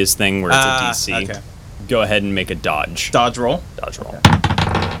Olivia's thing where it's a DC. Okay. Go ahead and make a dodge. Dodge roll. Dodge roll.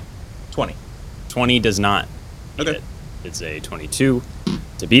 20. 20 does not beat Okay. it. It's a 22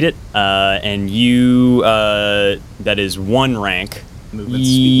 to beat it. And you... that is 1 rank. Movement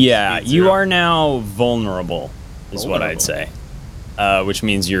speed. Yeah, Speed you 0. are now vulnerable, is what I'd say. Which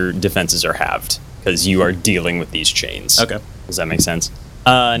means your defenses are halved, because you are dealing with these chains. Okay. Does that make sense?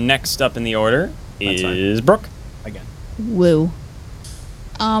 Next up in the order That's is Brooke. Again. Woo.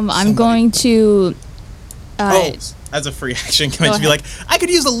 I'm going to. As a free action, can I Go just be like, I could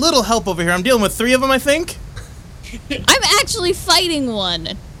use a little help over here. I'm dealing with 3 of them, I think. I'm actually fighting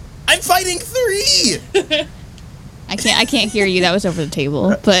one. I'm fighting 3! I can't hear you. That was over the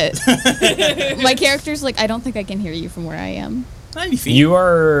table. But my character's like, I don't think I can hear you from where I am. 90 feet. You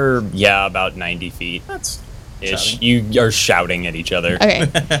are, about 90 feet. That's Ish. shouting. You are shouting at each other. Okay.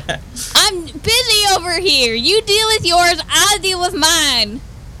 I'm busy over here. You deal with yours. I'll deal with mine.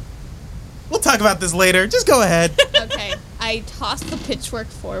 We'll talk about this later. Just go ahead. Okay. I toss the pitchfork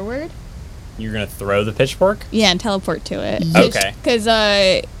forward. You're going to throw the pitchfork? Yeah, and teleport to it. Okay. Because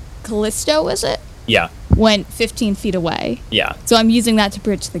Callisto, was it? Yeah. Went 15 feet away. Yeah. So I'm using that to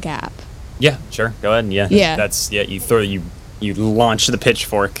bridge the gap. Yeah, sure. Go ahead. Yeah. Yeah. You launch the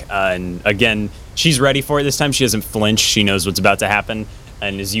pitchfork, and again, she's ready for it this time. She doesn't flinch. She knows what's about to happen.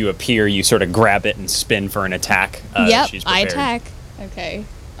 And as you appear, you sort of grab it and spin for an attack. Yep, she's I prepared. attack. Okay.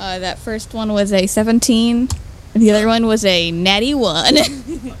 That first one was a 17. And the other one was a natty 1. Neither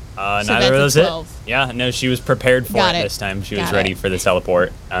that's of a those hit. 12. Yeah, no, she was prepared for Got it it. this time. She was Got ready it. for the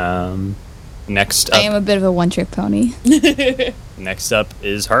teleport. Next up, I am a bit of a one-trick pony. Next up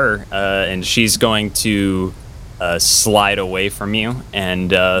is her, and she's going to slide away from you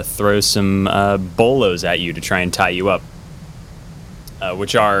and throw some bolos at you to try and tie you up,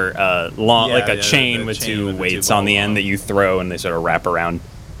 which are long, Yeah, like a yeah, chain the with chain 2 with the weights 2 on the balls end on. that you throw, and they sort of wrap around.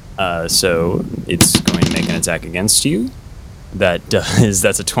 So it's going to make an attack against you.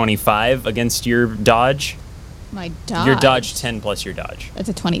 That's a 25 against your dodge. My dodge. Your dodge 10 plus your dodge. That's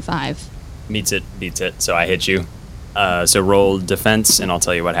a 25. Beats it, so I hit you. So roll defense, and I'll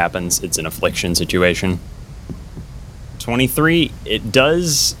tell you what happens. It's an affliction situation. 23, it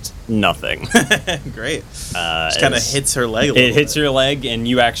does nothing. Great. Just kind of as hits her leg a little It hits bit. your leg, and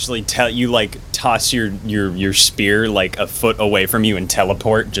you actually toss your spear like a foot away from you and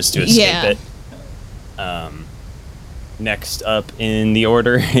teleport just to escape Yeah. it. Next up in the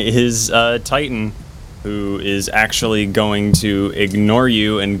order is Titan, who is actually going to ignore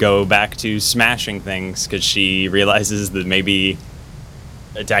you and go back to smashing things because she realizes that maybe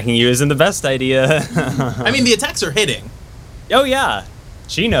attacking you isn't the best idea. I mean, the attacks are hitting. Oh yeah,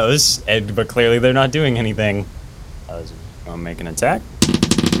 she knows, but clearly they're not doing anything. I'll make an attack.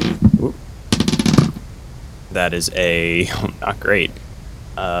 Oop. That is not great.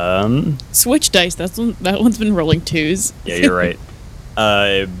 Switch dice. That one's been rolling 2s. Yeah, you're right.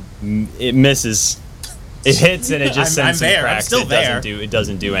 It misses. It hits and it just I'm sends some there. I'm cracks. still there. It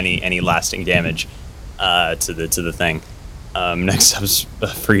doesn't do any lasting damage to the thing. Next up's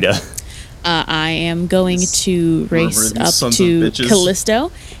Frida. I am going to race these up sons to of bitches.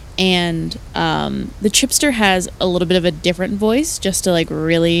 Callisto, and the Chipster has a little bit of a different voice, just to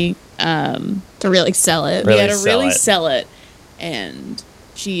really, To really sell it. Really yeah, to sell really it. sell it. And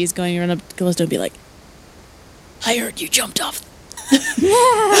she is going to run up to Callisto and be like, "I heard you jumped off.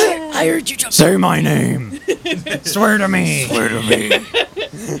 I heard you jumped. Say my name. Swear to me. Swear to me.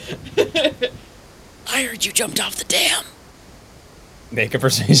 I heard you jumped off the dam." Make a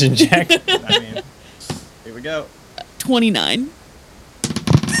persuasion check. I mean, here we go. 29.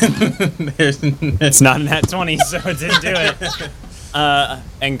 It's not an nat 20, so it didn't do it.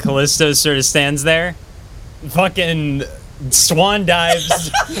 And Callisto sort of stands there, fucking swan dives.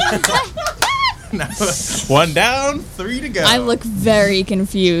 One down, 3 to go. I look very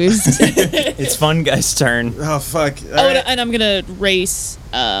confused. It's Fun Guy's turn. Oh, fuck. All Oh, right. and I'm gonna race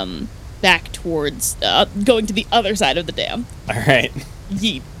back towards going to the other side of the dam. All right.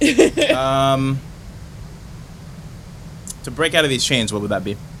 Yeet. To break out of these chains, what would that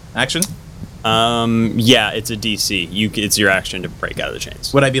be? Action? Yeah, it's a DC. It's your action to break out of the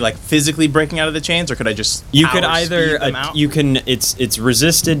chains. Would I be physically breaking out of the chains, or could I just You could power either speed them out? it's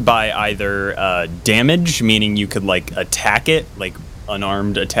resisted by either damage, meaning you could attack it,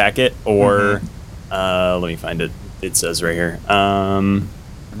 unarmed attack it, or let me find it. It says right here.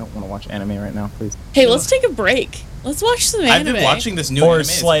 I don't want to watch anime right now, please. Hey, let's take a break. Let's watch some anime. I've been watching this new Or anime.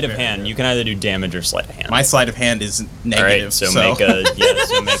 It's sleight of very hand. good. You can either do damage or sleight of hand. My sleight of hand is negative. All right, so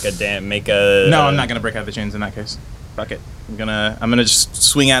make a. No, I'm not gonna break out the chains in that case. Fuck it. I'm gonna just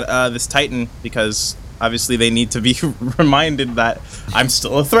swing at this Titan because obviously they need to be reminded that I'm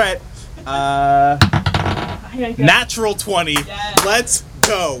still a threat. Natural 20. Yes. Let's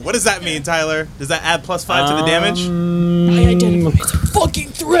go. What does that mean, Tyler? Does that add +5 to the damage? I identify as a fucking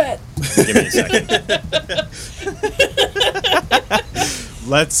threat. Give me a second.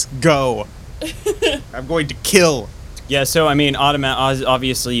 Let's go. I'm going to kill. Yeah, so I mean,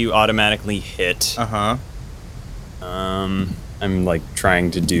 obviously you automatically hit. Uh-huh. I'm like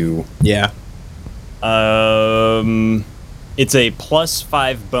trying to do. Yeah. It's a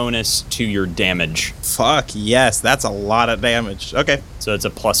 +5 bonus to your damage. Fuck yes, that's a lot of damage. Okay. So it's a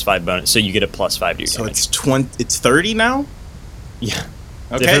 +5 bonus. So you get a +5 to your So damage. it's 30 now? Yeah.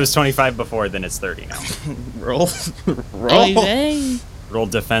 Okay. If it was 25 before, then it's 30 now. Roll. Hey. Roll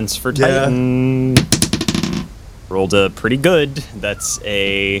defense for Yeah. Titan. Rolled a pretty good. That's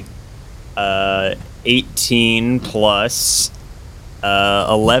a 18 plus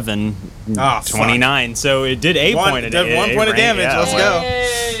 11, Ah, 29. So it did a point of damage. 1 point of damage. Yeah, Let's well,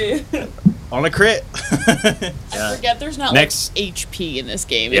 go. On a crit. I forget there's not Next- like HP in this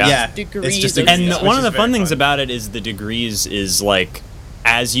game. Yeah. It's Yeah, just degrees. it's just of degrees. And stuff. one of is the fun very things fun. about it is the degrees is like,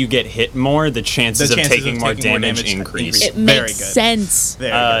 as you get hit more, the chances of taking more damage increase. It Very makes good. sense.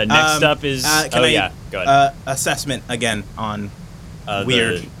 Very good. Next up is can I, go ahead. Assessment again on The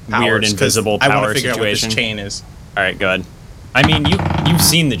weird powers, weird 'cause invisible I want power to figure situation. out what this chain is. All right, go ahead. I mean, you've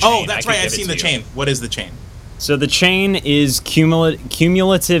seen the chain. Oh, that's I could right. I've give it seen to the you. chain. What is the chain? So the chain is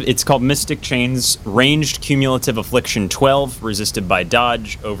cumulative. It's called Mystic Chains. Ranged cumulative affliction 12, resisted by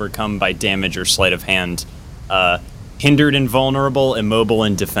dodge, overcome by damage or sleight of hand. Hindered and vulnerable, immobile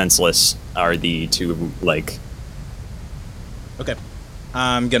and defenseless are the two, like... Okay.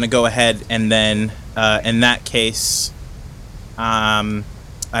 I'm going to go ahead and then, in that case, I'm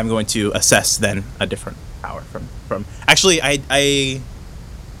going to assess then a different power from actually,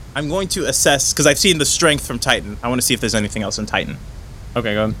 I'm going to assess, because I've seen the strength from Titan. I want to see if there's anything else in Titan.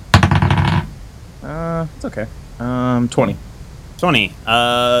 Okay, go ahead. It's okay. 20. 20.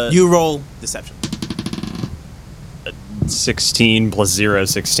 You roll deception. 16 plus 0,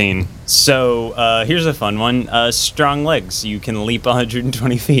 16. So, here's a fun one. Strong legs. You can leap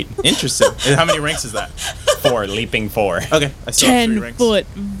 120 feet. Interesting. And how many ranks is that? 4, leaping 4. Okay, I still have 3 ranks. 10-foot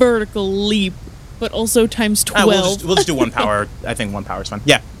vertical leap, but also times 12. We'll just do 1 power. I think 1 power is fine.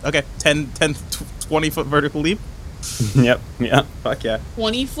 Yeah, okay. 20-foot vertical leap. Yep, yeah. Fuck yeah.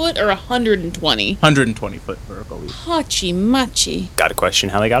 20 foot or 120? 120-foot vertical leap. Hachi machi. Got to question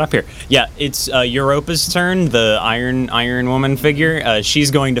how they got up here. Yeah, it's Europa's turn, the Iron Woman figure.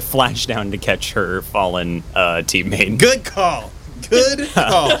 She's going to flash down to catch her fallen teammate. Good call. Good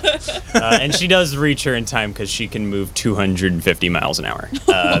call. And she does reach her in time because she can move 250 miles an hour.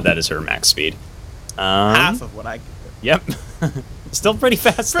 That is her max speed. Half of what I could do. Yep. Still pretty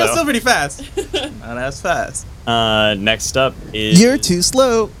fast, though. Still pretty fast. Not as fast. Next up is... You're too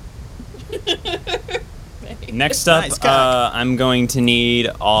slow. Next up, Nice cock. I'm going to be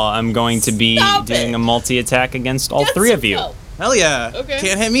Stop doing it. a multi-attack against all 3 of you. Hell yeah. Okay.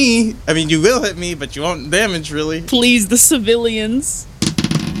 Can't hit me. I mean, you will hit me, but you won't damage, really. Please, the civilians.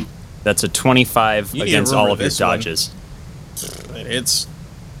 That's a 25 You need to against all remember of your this one. dodges. It hits.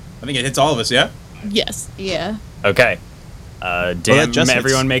 I think it hits all of us, yeah? Yes. Yeah. Okay. that just hits.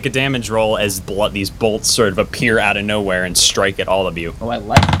 Everyone make a damage roll as these bolts sort of appear out of nowhere and strike at all of you. Oh, I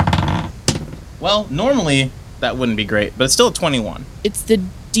like it. Well, normally that wouldn't be great, but it's still a 21. It's the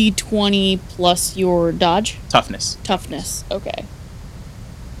D20 plus your dodge Toughness. toughness. Okay.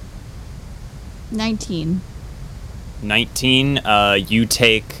 19. 19. You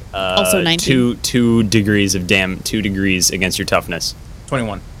take Also 19. 2 degrees of 2 degrees against your toughness.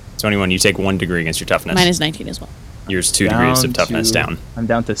 21. 21. You take 1 degree against your toughness. Mine is 19 as well. Yours 2 degrees of toughness down. I'm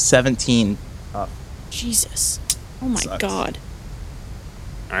down to 17. Jesus. Oh my Sucks. god.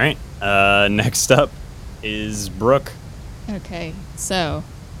 All right. Next up is Brooke. Okay, so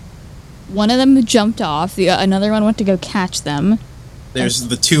one of them jumped off. Another one went to go catch them. There's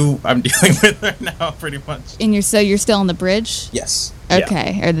the 2 I'm dealing with right now, pretty much. And you're still on the bridge. Yes.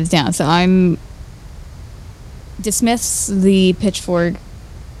 Okay, or the down. So I'm dismiss the pitchfork,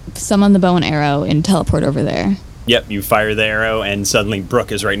 summon the bow and arrow, and teleport over there. Yep, you fire the arrow, and suddenly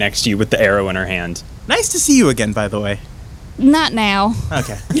Brooke is right next to you with the arrow in her hand. Nice to see you again, by the way. Not now.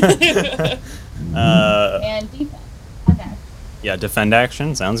 Okay. And defense. Okay. Yeah, defend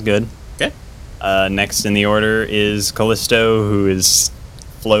action. Sounds good. Okay. Next in the order is Callisto, who is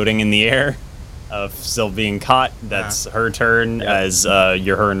floating in the air, still being caught. That's her turn, as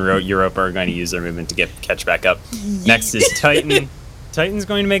her and Europa are going to use their movement to catch back up. Next is Titan. Titan's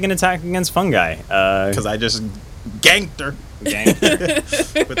going to make an attack against Fungi. Because I just ganked her.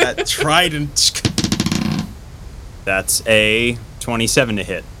 With that trident. That's a 27 to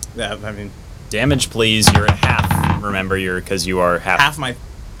hit. Yeah, I mean... Damage, please. You're at half. Remember, because you are half... Half my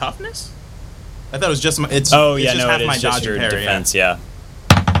toughness? I thought it was just my... It's no, half it my is just your defense, yeah.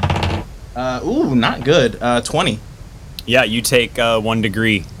 Ooh, not good. 20. Yeah, you take 1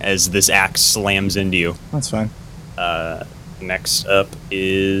 degree as this axe slams into you. That's fine. Next up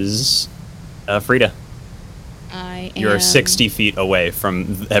is Frida. You're 60 feet away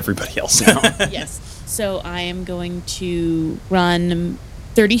from everybody else now. Yes. So I am going to run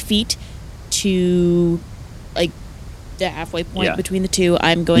 30 feet to, like, the halfway point between the two.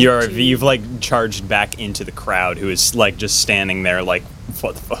 I'm going You've, like, charged back into the crowd, who is, like, just standing there, like,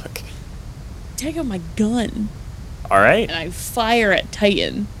 what the fuck? Take out my gun. All right. And I fire at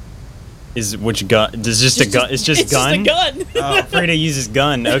Titan. Which gun? It's just a gun. Just a gun. Oh, Frida uses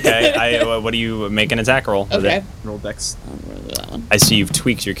gun. Okay. What do you make an attack roll? Okay. Roll dex. I'll roll that one. I see you've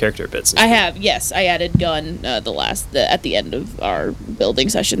tweaked your character a bit. I have. Yes, I added gun at the end of our building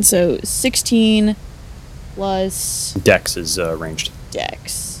session. So 16 plus Dex is ranged.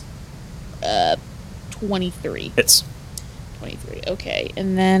 Dex. 23. Hits. 23. Okay,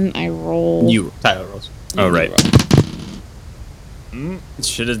 and then I roll. Tyler rolls. Oh right.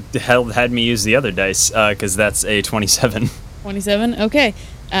 Should have had me use the other dice, because that's a 27. 27? Okay.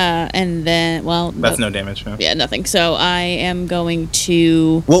 And then, well... That's no damage, no? Yeah, nothing. So I am going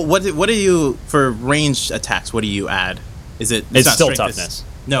to... Well, what do you... For ranged attacks, what do you add? Is it... It's not still strength, toughness.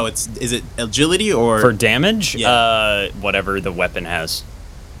 No, is it agility or... For damage? Yeah. Whatever the weapon has.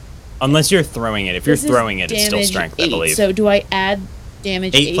 Unless you're throwing it. If you're throwing it, it's still strength, 8. I believe. So do I add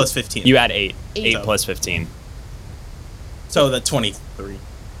damage 8? 8 plus 15. You add 8. 8. 8 plus 15. So that's 23.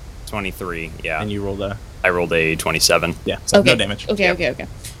 23, yeah. And you rolled a... I rolled a 27. Yeah, so okay. no damage. Okay.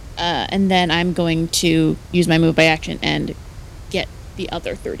 And then I'm going to use my move by action and get the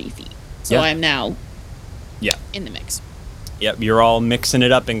other 30 feet. So I'm now in the mix. Yep, you're all mixing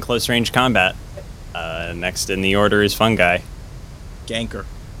it up in close range combat. Next in the order is Fungi. Ganker.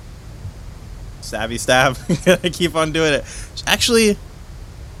 Stabby stab. Gotta keep on doing it. Actually,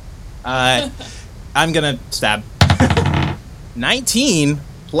 I'm gonna stab. 19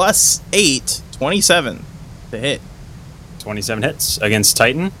 plus 8, 27 to hit. 27 hits against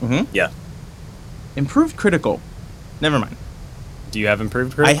Titan? Mm-hmm. Yeah. Improved critical. Never mind. Do you have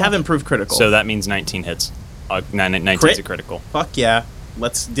improved critical? I have improved critical. So that means 19 hits. 19 is a critical. Fuck yeah.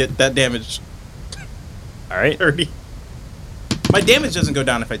 Let's get that damage. All right. 30. My damage doesn't go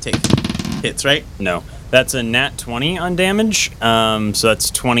down if I take hits, right? No. That's a nat 20 on damage. So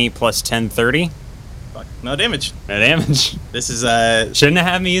that's 20 plus 10, 30. Fuck. No damage. No damage. This is Shouldn't have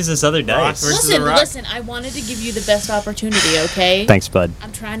had me use this other dice. Listen, I wanted to give you the best opportunity, okay? Thanks, bud.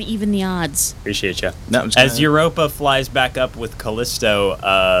 I'm trying to even the odds. Appreciate you. No, As Europa flies back up with Callisto,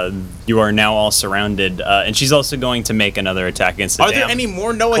 you are now all surrounded, and she's also going to make another attack against the Are there any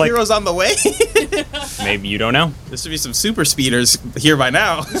more Noah heroes on the way? Maybe you don't know. There should be some super speeders here by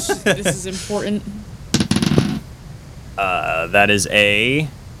now. This is important. That is a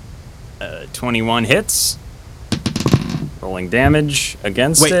 21 hits. Rolling damage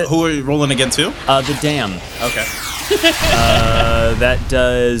against it. Wait, who are you rolling against who? The dam. Okay. That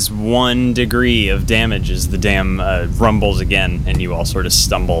does 1 degree of damage as the dam rumbles again, and you all sort of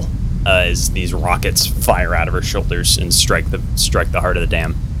stumble as these rockets fire out of her shoulders and strike the heart of the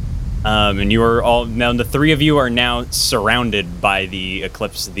dam. And you are all now. The 3 of you are now surrounded by the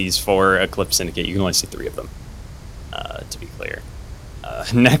Eclipse. These 4 Eclipse Syndicate. You can only see 3 of them, to be clear.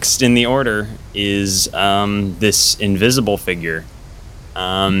 Next in the order is this invisible figure.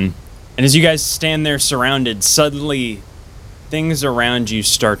 And as you guys stand there surrounded, suddenly things around you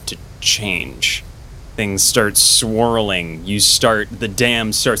start to change. Things start swirling. The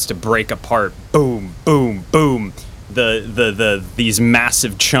dam starts to break apart. Boom, boom, boom. These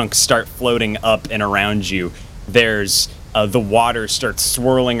massive chunks start floating up and around you. There's the water starts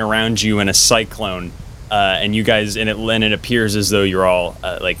swirling around you in a cyclone. And you guys, and it appears as though you're all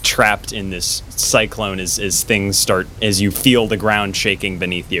like trapped in this cyclone as things start, as you feel the ground shaking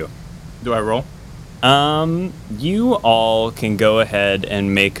beneath you. Do I roll? You all can go ahead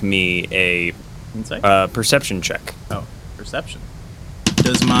and make me a Insight? Perception check. Oh, perception.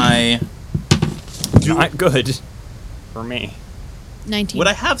 Does my... Not good for me. 19. Would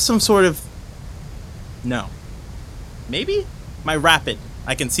I have some sort of... No. Maybe? My rapid.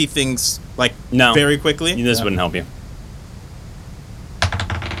 I can see things, like, No. very quickly. This wouldn't help you.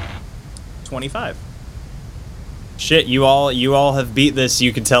 25. Shit, you all have beat this.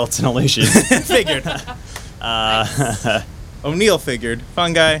 You can tell it's an illusion. Figured. O'Neill figured.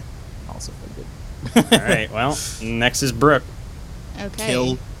 Fungi also figured. All right. Well, next is Brooke. Okay.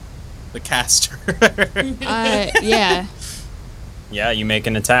 Kill the caster. Yeah. Yeah, you make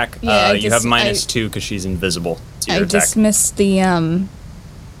an attack. Yeah, you have -2 because she's invisible to your I attack. dismissed the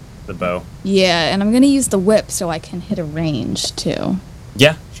The bow. Yeah, and I'm gonna use the whip so I can hit a range too.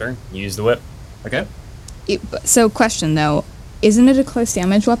 Yeah, sure. You use the whip. Okay. So, question though, isn't it a close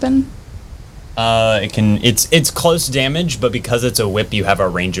damage weapon? It's close damage, but because it's a whip, you have a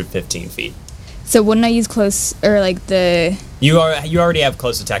range of 15 feet. So wouldn't I use close or like the? You already have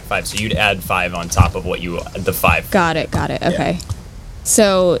close attack 5, so you'd add 5 on top of what the 5. Got it. Okay.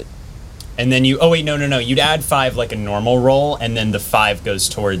 So. And then oh wait, no. You'd add 5 like a normal roll, and then the 5 goes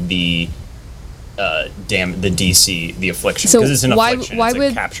toward the the DC, the affliction, So because it's an affliction. why it's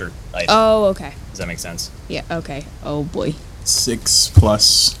would? a captured item. Oh, okay. Does that make sense? Yeah. Okay. Oh boy. 6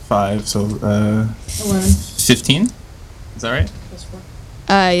 plus 5, so 15. Is that right?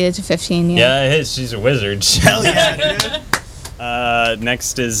 It's a 15. Yeah. Yeah, it is. She's a wizard. Hell yeah, dude.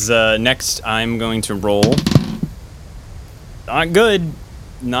 Next I'm going to roll. Not good.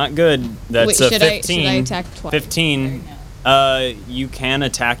 That's Wait, a 15. should I attack twice? 15. You can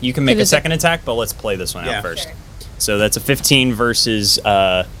attack. You can make a second attack, but let's play this one out first. Sure. So that's a 15 versus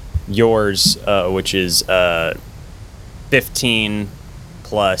yours, which is 15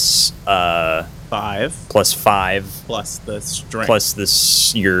 plus 5 plus 5 plus the strength. plus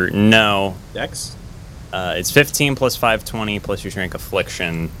this no. Dex. It's 15 plus 5, 20 plus your strength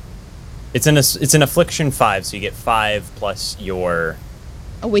affliction. It's an affliction 5, so you get 5 plus your.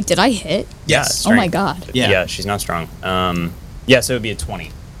 Oh wait, did I hit? Yes. Oh my strength. god. Yeah, she's not strong. Yeah, so it'd be a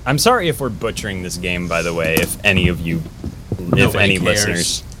 20. I'm sorry if we're butchering this game, by the way, if any of you, if any cares.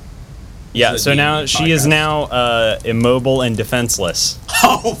 listeners. Yeah, It's a so now gaming she is podcast. now immobile and defenseless.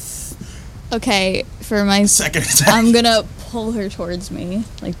 Oh, Okay, for my second attack. I'm gonna pull her towards me,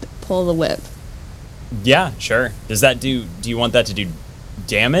 like pull the whip. Yeah, sure. Does that do you want that to do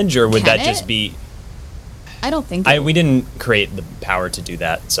damage, or would Can that just it? be... I don't think. we didn't create the power to do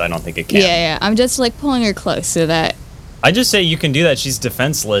that, so I don't think it can. Yeah. I'm just like pulling her close so that. I just say you can do that. She's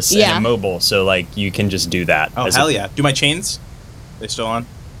defenseless Yeah. and immobile, so like you can just do that. Oh, hell yeah. Do my chains? They still on?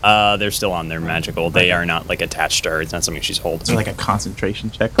 They're still on. They're magical. They are not like attached to her. It's not something she's holding. Is there like a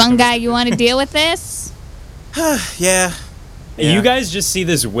concentration check? Fungi, you want to deal with this? Yeah. You guys just see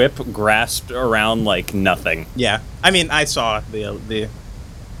this whip grasped around like nothing. Yeah. I mean, I saw the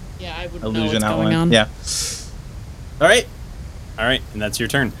Yeah, I would know illusion what's outline. going on. Yeah. All right. All right, and that's your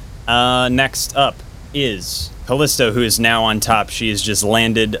turn. Next up is Callisto, who is now on top. She has just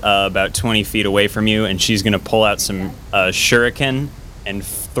landed about 20 feet away from you, and she's going to pull out some shuriken and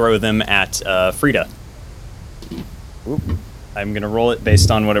throw them at Frida. Oop. I'm going to roll it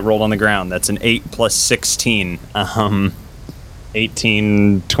based on what it rolled on the ground. That's an 8 plus 16.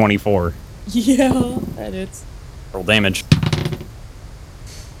 18, 24. Yeah, that is. Roll damage.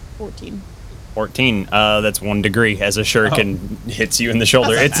 14. 14. That's 1 degree as a shuriken hits you in the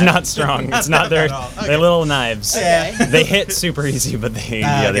shoulder. It's not strong. It's not their at all. Okay. they're little knives. Yeah. They hit super easy, but they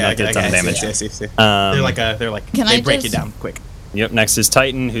don't get a ton of damage. I see. Um, They're like Can they I break you just- down quick. Yep. Next is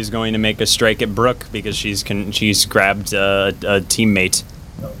Titan, who's going to make a strike at Brooke because she's grabbed a teammate.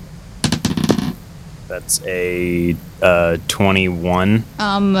 That's a 21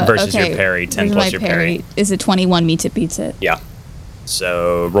 versus okay. your parry. 10 Where's plus my your parry. Is it 21 meets it beats it? Yeah.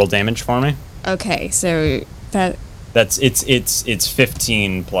 So roll damage for me. Okay, so that. That's it's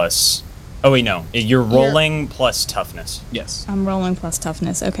 15 plus. Oh wait, no. You're rolling plus toughness. Yes. I'm rolling plus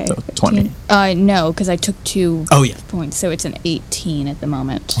toughness. Okay. So 15. 20. No, because I took 2 Oh yeah. points, so it's an 18 at the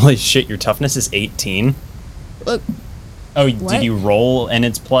moment. Holy shit! Your toughness is 18. Look. Oh, What? did you roll and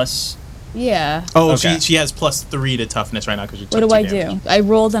it's plus? Yeah. Oh, Okay. she has +3 to toughness right now because you took What do 2 I damage. do? I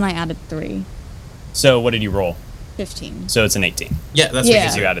rolled and I added 3. So what did you roll? 15. So it's an 18 Yeah, that's Yeah.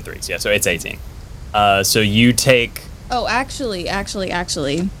 because you added 3s. Yeah, so it's 18. So you take. Oh, actually,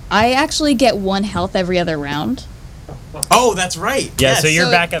 I actually get 1 health every other round. Oh, that's right. Yeah, Yes. so you're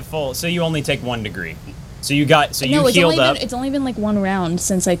So- back at full. So you only take 1 degree. So you got. So you No, it's healed only up. been it's only been like 1 round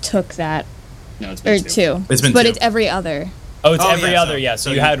since I took that, No, it's or 2. It's been but 2. it's every other. Oh, it's Oh, every yeah, other. so- Yeah, so so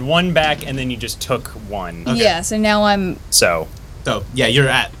you you- had 1 back, and then you just took 1. Okay. Yeah, so now I'm. So So yeah, you're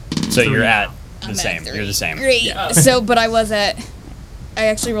at. so 3 you're now. at the I'm at same. 3. You're the same. Great. Yeah. So, but I was at. I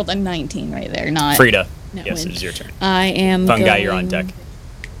actually rolled a 19 right there, not. Frida. Not Yes, win. it is your turn. I am Fungi, you're on deck.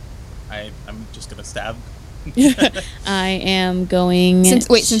 I'm just gonna stab. I am going.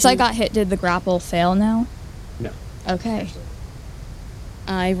 Since I to- got hit, did the grapple fail now? No. Okay.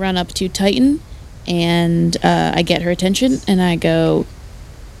 I run up to Titan, and I get her attention, and I go,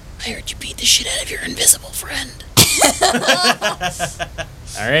 I heard you beat the shit out of your invisible friend.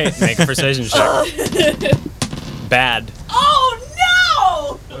 All right, make a persuasion check. Bad.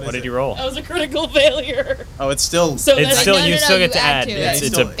 Oh, no! What did you roll? That was a critical failure. Oh, it's still. So It's that's still no, you no, still you get to add add. to It's, it.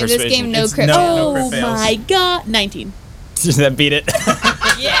 it's a In persuasion. this game, no It's crit. no Oh, crit fails. my God. 19. Does that beat it?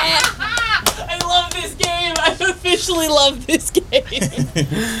 Yeah! I love this game. I officially love this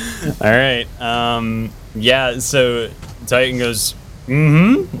game. All right. Yeah. So Titan goes.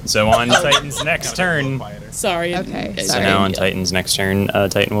 Mm-hmm. So on Titan's next turn. Sorry. Okay, guys. So sorry. now on Titan's next turn,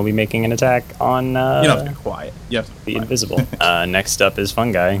 Titan will be making an attack on You don't have to be quiet. You have to the be quiet. invisible. Next up is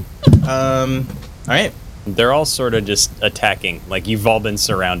Fungi. All right. They're all sort of just attacking. Like you've all been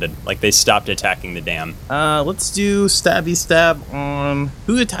surrounded. Like they stopped attacking the dam. Let's do stabby stab on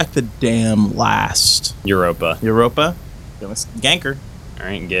who attacked the dam last. Europa. Europa. Yeah, let's gank her. All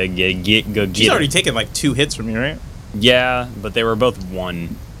right, go get She's her. already taken like 2 hits from me, right? Yeah, but they were both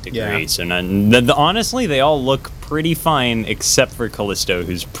 1 degree. Yeah. So none. Honestly, they all look pretty fine except for Callisto,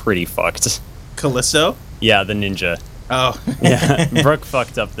 who's pretty fucked. Callisto. Yeah, the ninja. Oh. Yeah, Brooke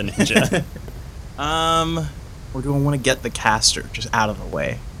fucked up the ninja. Or do I want to get the caster just out of the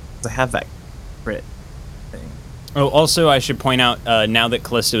way? 'Cause I have that crit thing. Oh, also, I should point out, now that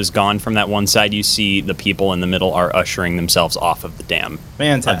Callisto is gone from that one side, you see the people in the middle are ushering themselves off of the dam.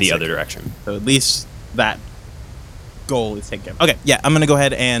 Fantastic. The other direction. So at least that goal is taken. Okay, yeah, I'm gonna go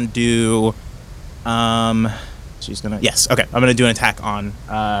ahead and do. She's gonna. Yes, okay. I'm gonna do an attack on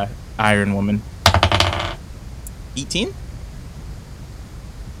Iron Woman. 18.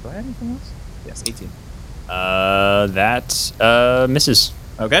 Do I have anything else? Yes, 18. That misses.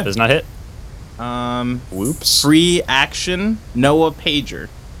 Okay. Does not hit. Whoops. Free action. Noah Pager.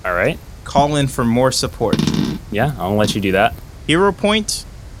 All right. Call in for more support. Yeah, I'll let you do that. Hero point.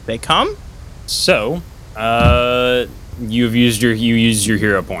 They come. So, you used your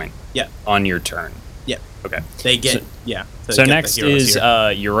hero point. Yeah. On your turn. Yeah. Okay. They get. So- yeah. to So get the next heroes is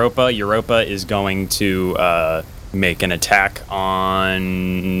here. Europa. Europa is going to make an attack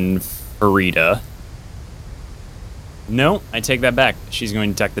on Farida. No, I take that back. She's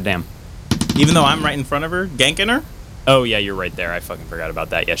going to attack the dam. Even though I'm right in front of her, ganking her. Oh yeah, you're right there. I fucking forgot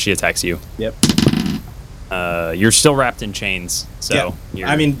about that. Yeah, she attacks you. Yep. You're still wrapped in chains, so Yeah. you're,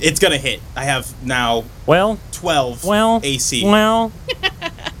 I mean, it's gonna hit. I have now well, 12 well, AC. well,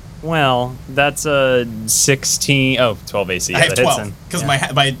 that's a 16. Oh, 12 AC. I Yeah, have that hits 12 him. because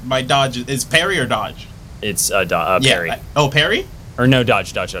Yeah. my dodge is parry or dodge. It's parry. Parry. Or no,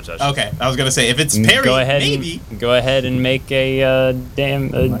 dodge. Okay, I was gonna say if it's parry, Go ahead. maybe. Go ahead and make a damn.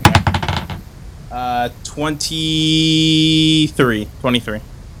 23.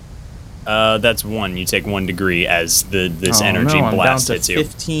 That's 1. You take 1 degree as this energy I'm blast down hits to you.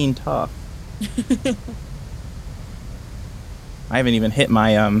 15 tough. I haven't even hit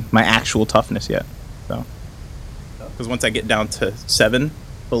my my actual toughness yet. So, because once I get down to 7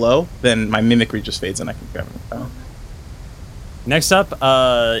 below, then my mimicry just fades and I can grab it. Next up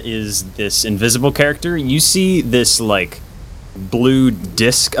is this invisible character. You see this like blue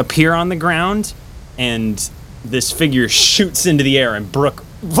disc appear on the ground, and this figure shoots into the air, and Brooke,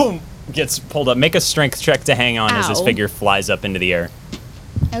 boom, gets pulled up. Make a strength check to hang on as this Ow. figure flies up into the air.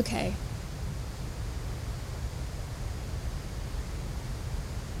 Okay.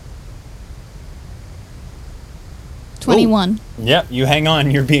 Ooh. 21. Yep, you hang on.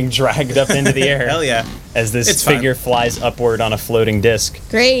 You're being dragged up into the air. Hell yeah. As this It's fine. figure flies upward on a floating disc.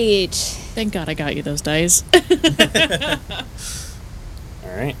 Great. Thank God I got you those dice.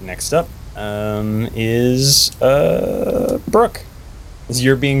 All right, next up is Brooke. As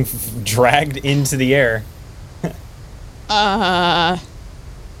you're being dragged into the air.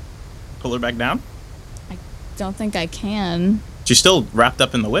 Pull her back down. Don't think I can. She's still wrapped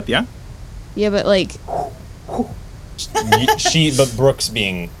up in the whip, yeah? Yeah, but like, But Brooke's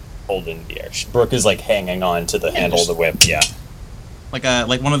being pulled into the air. Brooke is like hanging on to the handle of the whip. Yeah. Like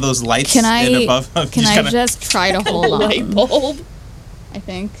one of those lights can I? above. Can I just try to hold Light on? bulb. I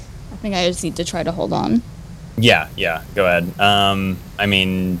think I just need to try to hold on. Yeah. Go ahead. I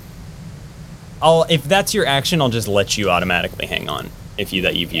mean, if that's your action, I'll just let you automatically hang on. If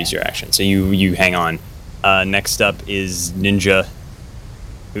you've used your action, so you hang on. Next up is Ninja,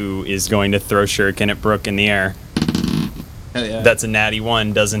 who is going to throw shuriken at Brooke in the air. Hell yeah. That's a natty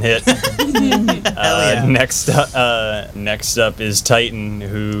 1, doesn't hit. yeah. Next up is Titan,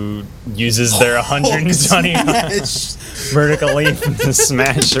 who uses their 120 vertical leap to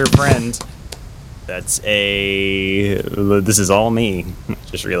smash her friend. That's a... This is all me.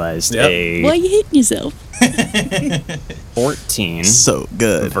 Just realized. Yep. Why are you hitting yourself? 14 So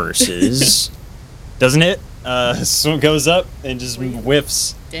good. versus... Doesn't it? So it goes up and just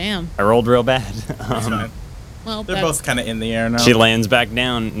whiffs. Damn. I rolled real bad. That's fine. Well, They're that's... both kind of in the air now. She lands back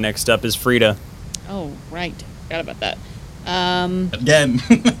down. Next up is Frida. Oh, right. Forgot about that. Again.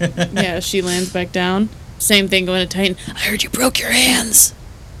 Yeah, she lands back down. Same thing going to Titan. I heard you broke your hands.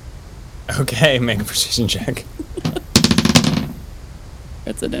 Okay, make a precision check.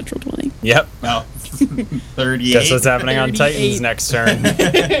 That's a natural 20. Yep. No. 38. Guess what's happening on 38. Titan's next turn.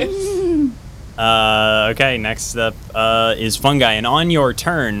 Okay, next up is Fungi. And on your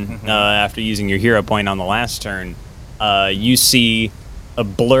turn, after using your hero point on the last turn, you see a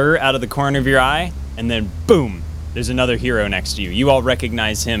blur out of the corner of your eye, and then boom, there's another hero next to you. You all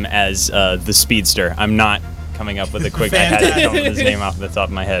recognize him as the Speedster. I'm not coming up with a quick... I had to come up with his name off the top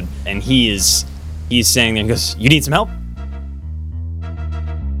of my head. And he's saying there, he goes, "You need some help?"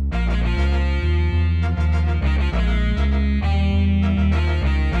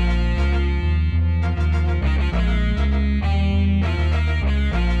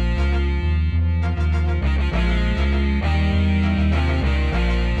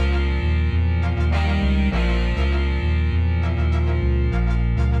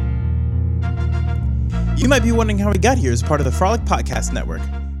 You might be wondering how we got here as part of the Frolic Podcast Network.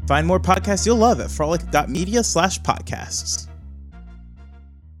 Find more podcasts you'll love at frolic.media/podcasts.